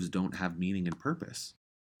lives don't have meaning and purpose.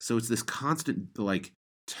 So it's this constant like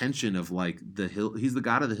tension of like the hill. He's the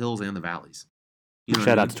God of the hills and the valleys.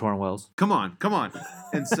 Shout out to Torrin Wells. Come on.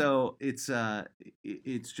 And so it's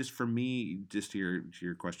just for me, just to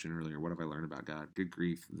your question earlier, what have I learned about God? Good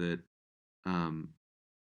grief, that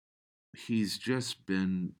he's just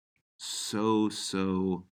been so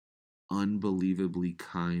unbelievably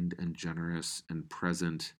kind and generous and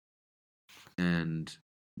present and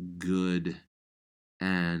good.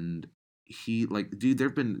 And he, like,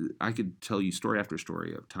 dude, I could tell you story after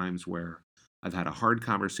story of times where I've had a hard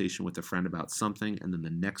conversation with a friend about something, and then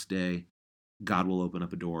the next day God will open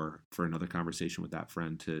up a door for another conversation with that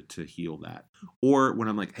friend to heal that. Or when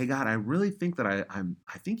I'm like, hey God, I really think that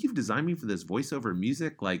I think you've designed me for this voiceover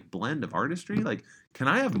music like blend of artistry. Like, can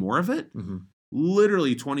I have more of it? Mm-hmm.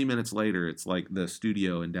 Literally 20 minutes later, it's like the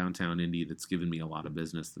studio in downtown Indy that's given me a lot of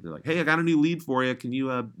business that they're like, hey, I got a new lead for you. Can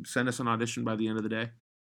you send us an audition by the end of the day?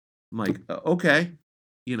 I'm like, okay.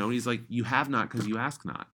 He's like, you have not because you ask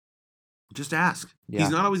not. Just ask. Yeah. He's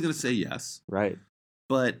not always going to say yes. Right.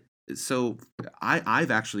 But so I've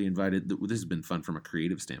actually invited, this has been fun from a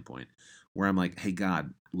creative standpoint, where I'm like, hey,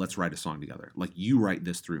 God, let's write a song together. Like, you write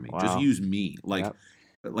this through me. Wow. Just use me. Like, Yep.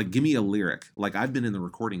 Like, give me a lyric. Like, I've been in the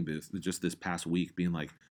recording booth just this past week being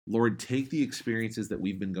like, Lord, take the experiences that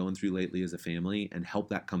we've been going through lately as a family and help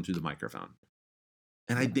that come through the microphone.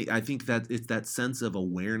 And I think that it's that sense of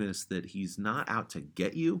awareness that he's not out to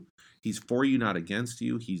get you. He's for you, not against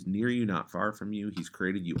you. He's near you, not far from you. He's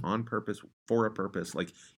created you on purpose, for a purpose.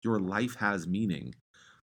 Like, your life has meaning,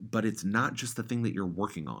 but it's not just the thing that you're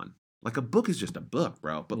working on. Like, a book is just a book,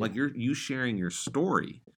 bro. But like, you sharing your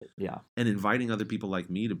story, and inviting other people like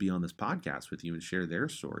me to be on this podcast with you and share their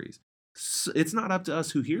stories. It's not up to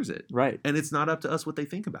us who hears it, right? And it's not up to us what they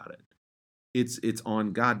think about it. it's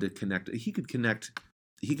on God to connect. He could connect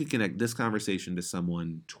this conversation to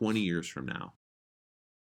someone 20 years from now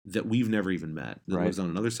that we've never even met, that Right. lives on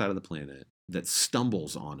another side of the planet, that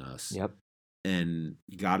stumbles on us. Yep. And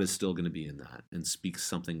God is still going to be in that and speaks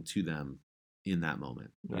something to them in that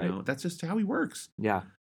moment. Right. You know, that's just how he works. Yeah.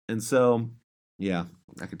 And so, yeah,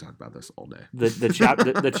 I could talk about this all day.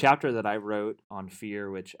 The chapter that I wrote on fear,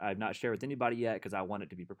 which I've not shared with anybody yet because I want it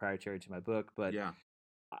to be proprietary to my book, but yeah,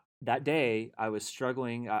 that day I was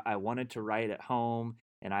struggling. I wanted to write at home,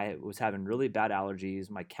 and I was having really bad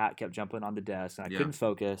allergies. My cat kept jumping on the desk, and I Yeah. couldn't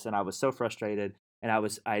focus, and I was so frustrated. And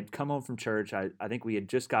I'd come home from church. I think we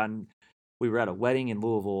were at a wedding in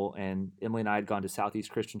Louisville, and Emily and I had gone to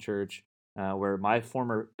Southeast Christian Church, where my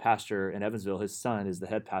former pastor in Evansville, his son is the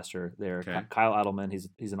head pastor there, Okay. Kyle Adelman.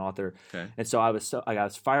 He's an author. Okay. And so I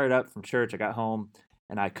was fired up from church. I got home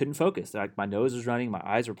and I couldn't focus. Like my nose was running, my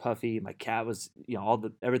eyes were puffy, my cat was,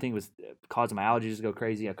 everything was causing my allergies to go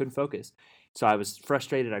crazy. I couldn't focus. So I was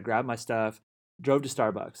frustrated. I grabbed my stuff, drove to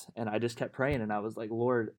Starbucks, and I just kept praying. And I was like,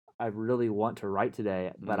 Lord, I really want to write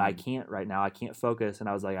today, but I can't right now. I can't focus. And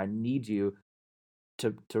I was like, I need you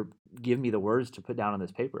to give me the words to put down on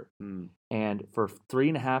this paper. And for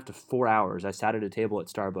 3.5 to 4 hours, I sat at a table at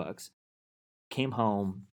Starbucks, came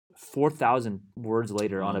home 4,000 words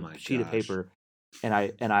later on a sheet of paper. And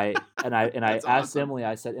I That's asked awesome. Emily,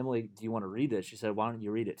 I said, Emily, do you want to read this? She said, why don't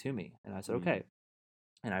you read it to me? And I said, Mm. okay.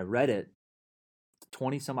 And I read it,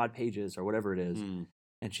 20 some odd pages or whatever it is.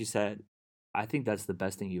 And she said, I think that's the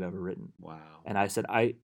best thing you've ever written. Wow. And I said,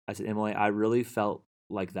 Emily, I really felt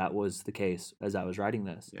like that was the case as I was writing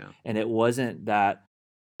this. Yeah. And it wasn't that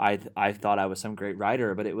I thought I was some great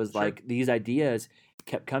writer, but it was Sure. like these ideas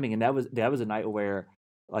kept coming. And that was a night where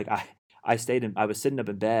like I was sitting up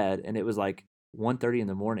in bed, and it was like 1:30 in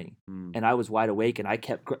the morning, and I was wide awake, and I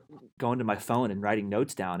kept going to my phone and writing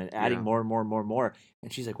notes down and adding Yeah. more and more and more and more.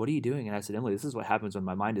 And she's like, what are you doing? And I said, Emily, this is what happens when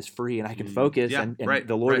my mind is free and I can focus, Yeah, and right,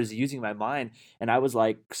 the Lord right. is using my mind. And I was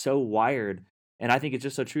like so wired. And I think it's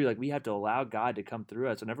just so true. Like we have to allow God to come through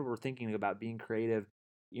us whenever we're thinking about being creative.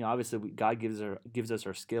 Obviously God gives us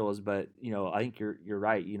our skills, but I think you're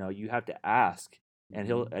right. You have to ask, and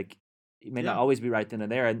He'll like. It may not Yeah. always be right then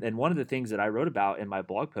and there. And one of the things that I wrote about in my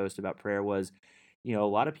blog post about prayer was, a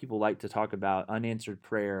lot of people like to talk about unanswered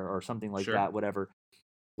prayer or something like Sure. that, whatever.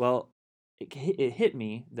 Well, it hit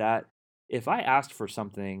me that if I asked for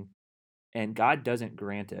something and God doesn't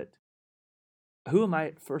grant it,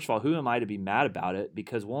 first of all, who am I to be mad about it?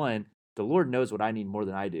 Because one, the Lord knows what I need more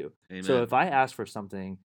than I do. Amen. So if I ask for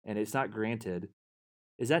something and it's not granted,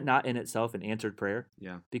 is that not in itself an answered prayer?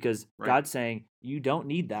 Yeah. Because Right. God's saying you don't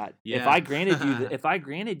need that. Yeah. If I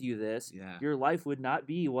granted you this, Yeah. your life would not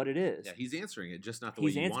be what it is. Yeah, he's answering it just not the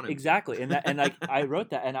way you want him to. Exactly. And like I wrote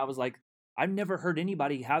that, and I was like, I've never heard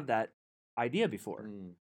anybody have that idea before.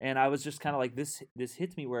 And I was just kind of like, this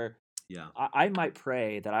hits me where Yeah. I might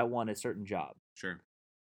pray that I want a certain job, Sure.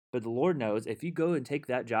 but the Lord knows if you go and take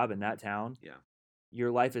that job in that town, Yeah.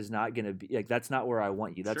 your life is not going to be like, that's not where I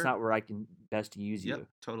want you. That's Sure. not where I can best use you. Yep.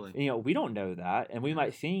 Totally. And, we don't know that. And we Yeah.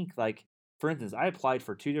 might think like, for instance, I applied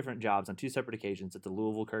for 2 different jobs on 2 separate occasions at the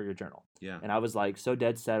Louisville Courier-Journal. Yeah. And I was like so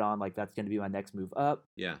dead set on like, that's going to be my next move up.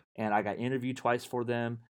 Yeah. And I got interviewed twice for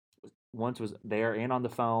them. Once was there and on the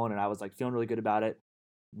phone. And I was like feeling really good about it.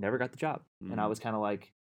 Never got the job. And I was kind of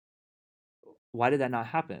like, why did that not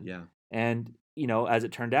happen? Yeah. And, as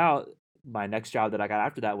it turned out, my next job that I got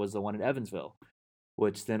after that was the one in Evansville,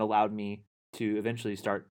 which then allowed me to eventually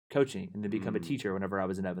start coaching and then become a teacher whenever I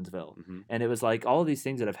was in Evansville. And it was like all of these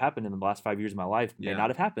things that have happened in the last 5 years of my life may Yeah. not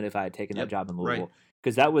have happened if I had taken Yep. that job in Right. Louisville.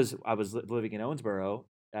 Because I was living in Owensboro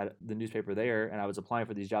at the newspaper there, and I was applying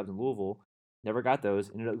for these jobs in Louisville. Never got those.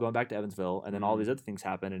 Ended up going back to Evansville, and then all these other things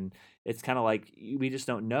happened. And it's kind of like we just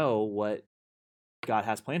don't know what God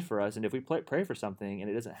has planned for us. And if we pray for something and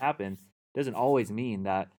it doesn't happen, it doesn't always mean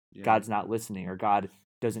that Yeah. God's not listening or God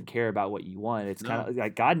doesn't care about what you want. It's kind No. of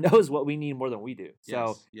like God knows what we need more than we do.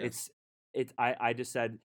 So Yes. I just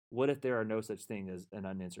said, what if there are no such thing as an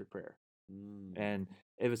unanswered prayer? And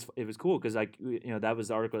it was cool because like that was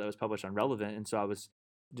the article that was published on Relevant, and so I was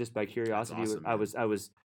just by curiosity awesome, I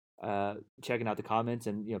was checking out the comments,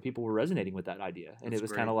 and people were resonating with that idea, and That's it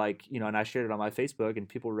was great. kind of like and I shared it on my Facebook, and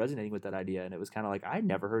people were resonating with that idea, and it was kind of like I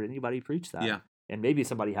never heard anybody preach that. Yeah. And maybe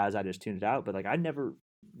somebody has, I just tuned it out, but like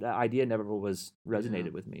that idea never was resonated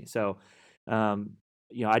Yeah. with me. So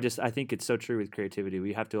I think it's so true with creativity.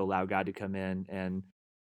 We have to allow God to come in, and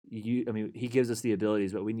he gives us the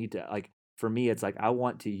abilities, but we need to, like, for me, it's like I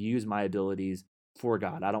want to use my abilities for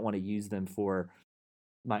God. I don't want to use them for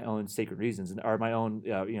my own sacred reasons or my own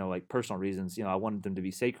like personal reasons. I wanted them to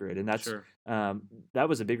be sacred, and that's Sure. that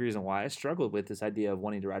was a big reason why I struggled with this idea of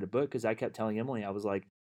wanting to write a book, because I kept telling Emily, I was like,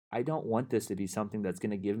 I don't want this to be something that's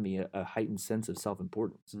going to give me a heightened sense of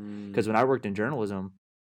self-importance. Because when I worked in journalism,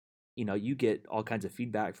 you get all kinds of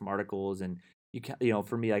feedback from articles, and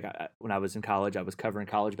for me, like when I was in college, I was covering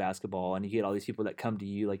college basketball, and you get all these people that come to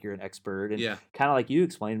you like you're an expert, and Yeah. kind of like you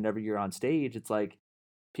explained, whenever you're on stage, it's like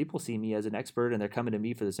people see me as an expert, and they're coming to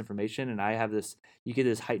me for this information, and I have this. You get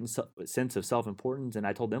this heightened sense of self-importance, and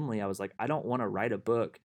I told Emily, I was like, I don't want to write a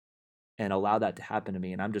book and allow that to happen to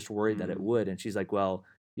me, and I'm just worried that it would. And she's like, well,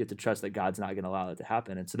 you have to trust that God's not going to allow that to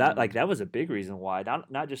happen. And so that was a big reason why,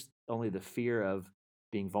 not just only the fear of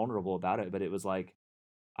being vulnerable about it, but it was like,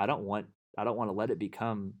 I don't want to let it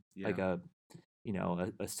become like a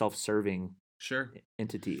self-serving Sure.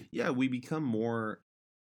 entity. Yeah, we become more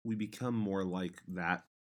like that,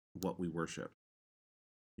 what we worship.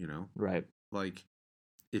 Right. Like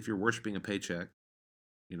if you're worshiping a paycheck,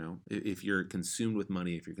 if you're consumed with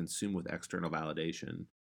money, if you're consumed with external validation,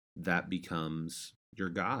 that becomes your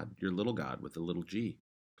God, your little God with a little G.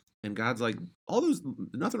 And God's like,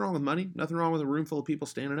 nothing wrong with money, nothing wrong with a room full of people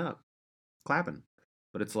standing up, clapping.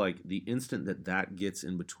 But it's like the instant that gets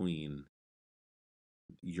in between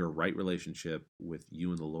your right relationship with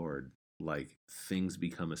you and the Lord, like things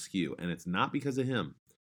become askew. And it's not because of him.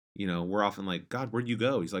 We're often like, God, where'd you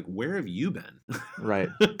go? He's like, where have you been? Right.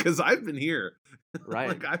 Because I've been here. Right.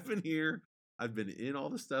 Like I've been here. I've been in all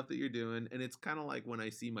the stuff that you're doing. And it's kind of like when I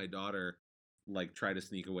see my daughter like try to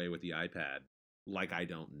sneak away with the iPad, like I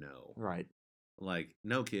don't know. Right. Like,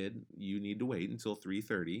 no, kid, you need to wait until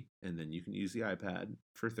 3:30 and then you can use the iPad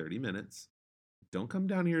for 30 minutes. Don't come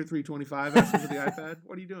down here at 3:25 asking for the iPad.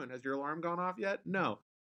 What are you doing? Has your alarm gone off yet? No.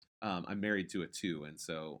 I'm married to a 2, and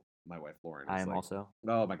so my wife Lauren is I am like, also.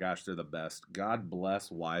 oh my gosh, they're the best. God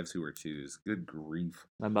bless wives who are 2s. Good grief.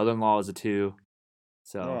 My mother-in-law is a 2.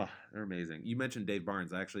 So Oh, they're amazing. You mentioned Dave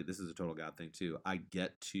Barnes. Actually, this is a total God thing too. I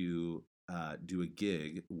get to do a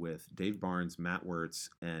gig with Dave Barnes, Matt Wirtz,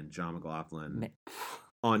 and John McLaughlin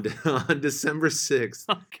on December 6th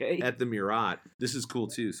at the Murat. This is cool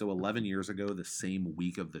too. So 11 years ago, the same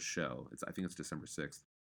week of the show, I think it's December 6th.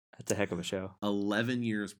 That's a heck of a show. 11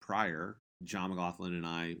 years prior, John McLaughlin and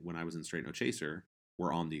I, when I was in Straight No Chaser,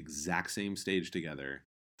 were on the exact same stage together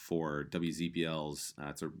for WZPL's.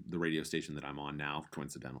 It's the radio station that I'm on now.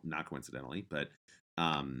 Not coincidentally, but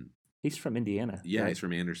he's from Indiana. Yeah, right? He's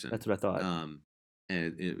from Anderson. That's what I thought.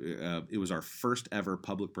 And it was our first ever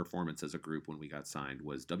public performance as a group when we got signed.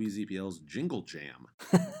 Was WZPL's Jingle Jam.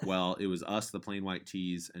 Well, it was us, the Plain White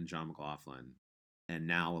Tees, and John McLaughlin. And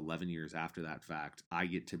now, 11 years after that fact, I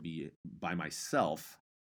get to be by myself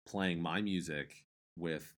playing my music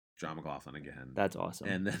with John McLaughlin again. That's awesome.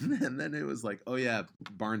 And then it was like, oh yeah,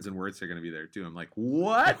 Barnes and Wirtz are going to be there too. I'm like,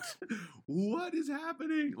 what? What is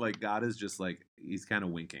happening? Like God is just like, he's kind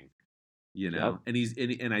of winking, Yep.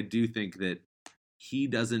 And I do think that he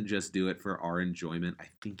doesn't just do it for our enjoyment. I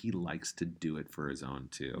think he likes to do it for his own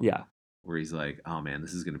too. Yeah. Where he's like, oh man,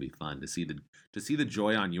 this is going to be fun to see the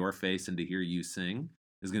joy on your face and to hear you sing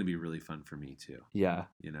is going to be really fun for me too. Yeah.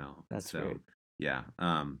 That's great. Yeah.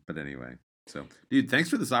 But anyway, so dude, thanks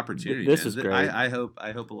for this opportunity. This man. is great. I hope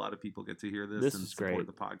a lot of people get to hear this and is support great.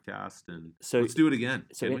 the podcast. And So let's do it again.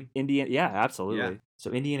 So Can we? Indiana, yeah, absolutely. Yeah. So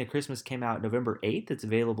Indiana Christmas came out November 8th. It's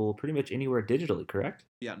available pretty much anywhere digitally, correct?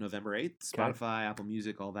 Yeah, November 8th, Okay. Spotify, Apple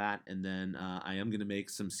Music, all that. And then I am going to make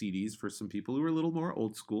some CDs for some people who are a little more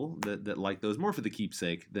old school that like those more for the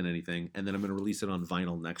keepsake than anything. And then I'm going to release it on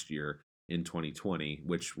vinyl next year in 2020,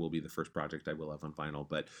 which will be the first project I will have on vinyl.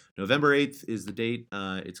 But November 8th is the date.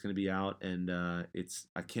 It's going to be out, and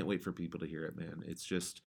I can't wait for people to hear it, man. It's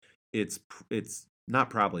just, it's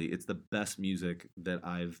the best music that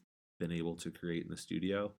I've been able to create in the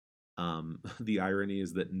studio. The irony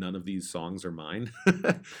is that none of these songs are mine.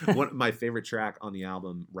 My favorite track on the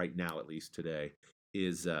album right now, at least today,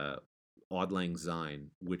 is Auld Lang Syne,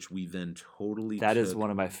 which we then totally That is one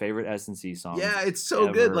of my favorite S&C songs. Yeah, it's so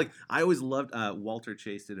ever. good. Like I always loved Walter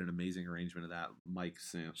Chase did an amazing arrangement of that. Mike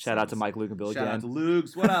Sims. Shout out to Mike, Luke, and Bill Shout again. out to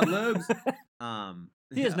Luke's. What up, Luke's?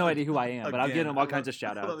 He has no idea who I am, but I'm giving him all kinds of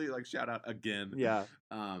shout I outs. love you, like shout out again. Yeah.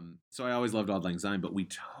 So I always loved Auld Lang Syne, but we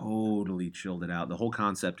totally chilled it out. The whole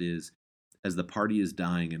concept is, as the party is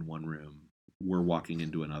dying in one room, we're walking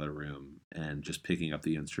into another room and just picking up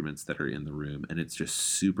the instruments that are in the room, and it's just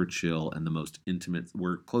super chill and the most intimate.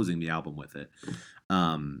 We're closing the album with it,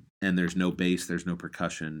 and there's no bass, there's no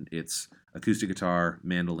percussion. It's acoustic guitar,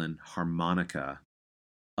 mandolin, harmonica,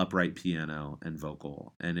 upright piano and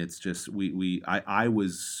vocal. And it's just I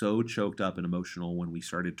was so choked up and emotional when we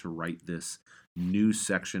started to write this new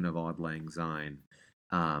section of Auld Lang Syne,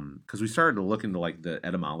 because we started to look into like the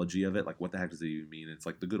etymology of it, like what the heck does it even mean? It's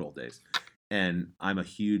like the good old days. And I'm a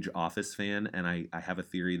huge Office fan, and I have a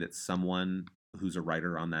theory that someone who's a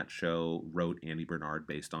writer on that show wrote Andy Bernard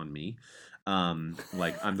based on me.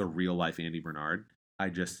 Like I'm the real life Andy Bernard. I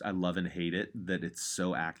love and hate it that it's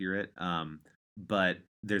so accurate. But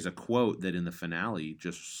there's a quote that in the finale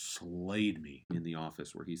just slayed me in The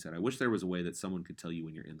Office, where he said, "I wish there was a way that someone could tell you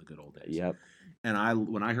when you're in the good old days." Yep. And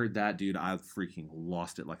when I heard that, dude, I freaking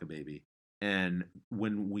lost it like a baby. And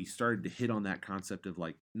when we started to hit on that concept of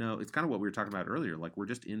like, no, it's kind of what we were talking about earlier. Like, we're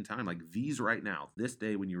just in time. Like, these right now, this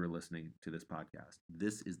day when you were listening to this podcast,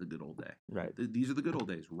 this is the good old day. Right. These are the good old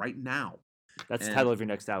days right now. That's the title of your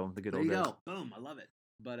next album, The Good Old Days. There you go. Boom. I love it.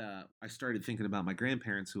 But I started thinking about my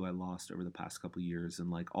grandparents who I lost over the past couple of years, and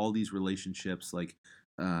like all these relationships, like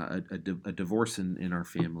a divorce in our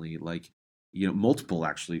family, like, you know, multiple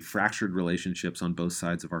actually fractured relationships on both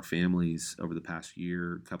sides of our families over the past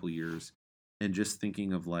couple of years. And just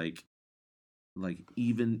thinking of like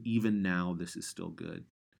even now, this is still good.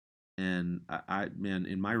 And I man,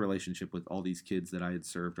 in my relationship with all these kids that I had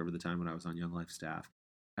served over the time when I was on Young Life staff,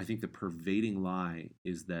 I think the pervading lie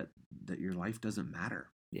is that your life doesn't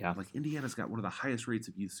matter. Yeah. Like Indiana's got one of the highest rates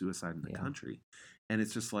of youth suicide in the country. And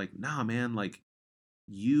it's just like, nah, man, like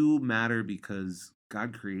you matter because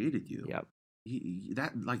God created you. Yep.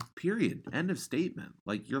 That like period. End of statement.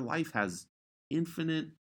 Like your life has infinite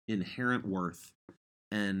inherent worth,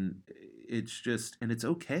 and it's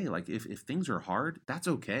okay. Like if things are hard, that's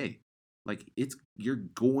okay. Like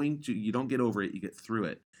you don't get over it, you get through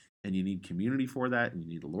it, and you need community for that, and you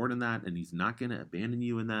need the Lord in that, and he's not going to abandon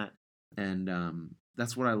you in that. And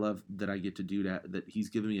that's what I love that I get to do, that he's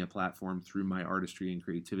given me a platform through my artistry and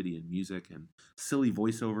creativity and music and silly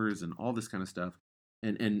voiceovers and all this kind of stuff,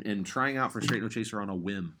 and trying out for Straight No Chaser on a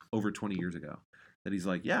whim over 20 years ago. That he's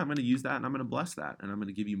like, yeah, I'm going to use that, and I'm going to bless that, and I'm going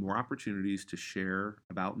to give you more opportunities to share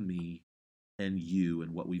about me and you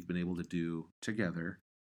and what we've been able to do together,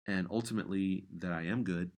 and ultimately that I am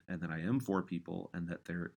good, and that I am for people, and that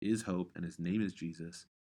there is hope, and his name is Jesus,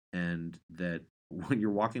 and that when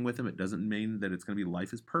you're walking with him, it doesn't mean that it's going to be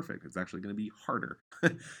life is perfect. It's actually going to be harder,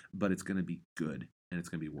 but it's going to be good, and it's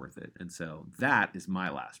going to be worth it. And so that is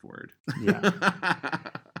my last word. Yeah.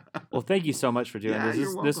 Well, thank you so much for doing this. You're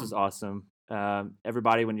This welcome. was awesome.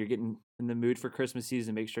 Everybody, when you're getting in the mood for Christmas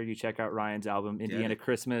season, make sure you check out Ryan's album, Indiana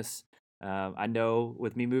Christmas. I know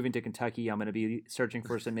with me moving to Kentucky, I'm going to be searching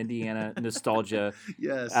for some Indiana nostalgia.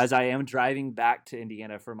 Yes. As I am driving back to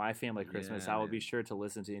Indiana for my family Christmas, Yeah, I will man. be sure to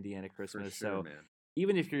listen to Indiana Christmas. For sure, So man.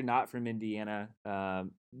 even if you're not from Indiana,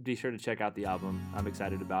 be sure to check out the album. I'm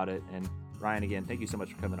excited about it. And Ryan, again, thank you so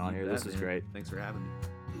much for coming on You here. bet, This was man. great. Thanks for having me.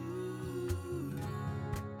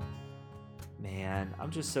 Man,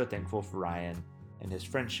 I'm just so thankful for Ryan and his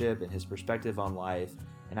friendship and his perspective on life.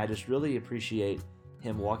 And I just really appreciate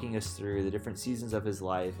him walking us through the different seasons of his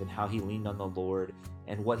life and how he leaned on the Lord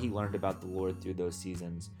and what he learned about the Lord through those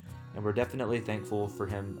seasons. And we're definitely thankful for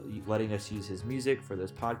him letting us use his music for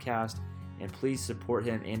this podcast. And please support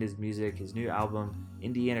him and his music. His new album,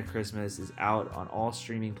 Indiana Christmas, is out on all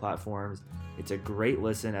streaming platforms. It's a great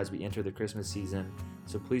listen as we enter the Christmas season.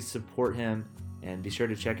 So please support him and be sure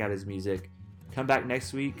to check out his music. Come back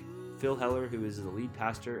next week. Phil Heller, who is the lead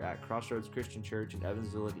pastor at Crossroads Christian Church in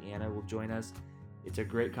Evansville, Indiana, will join us. It's a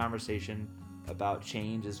great conversation about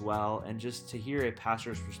change as well, and just to hear a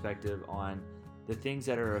pastor's perspective on the things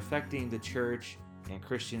that are affecting the church and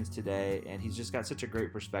Christians today. And he's just got such a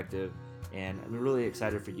great perspective, and I'm really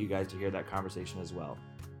excited for you guys to hear that conversation as well.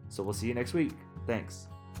 So we'll see you next week. Thanks.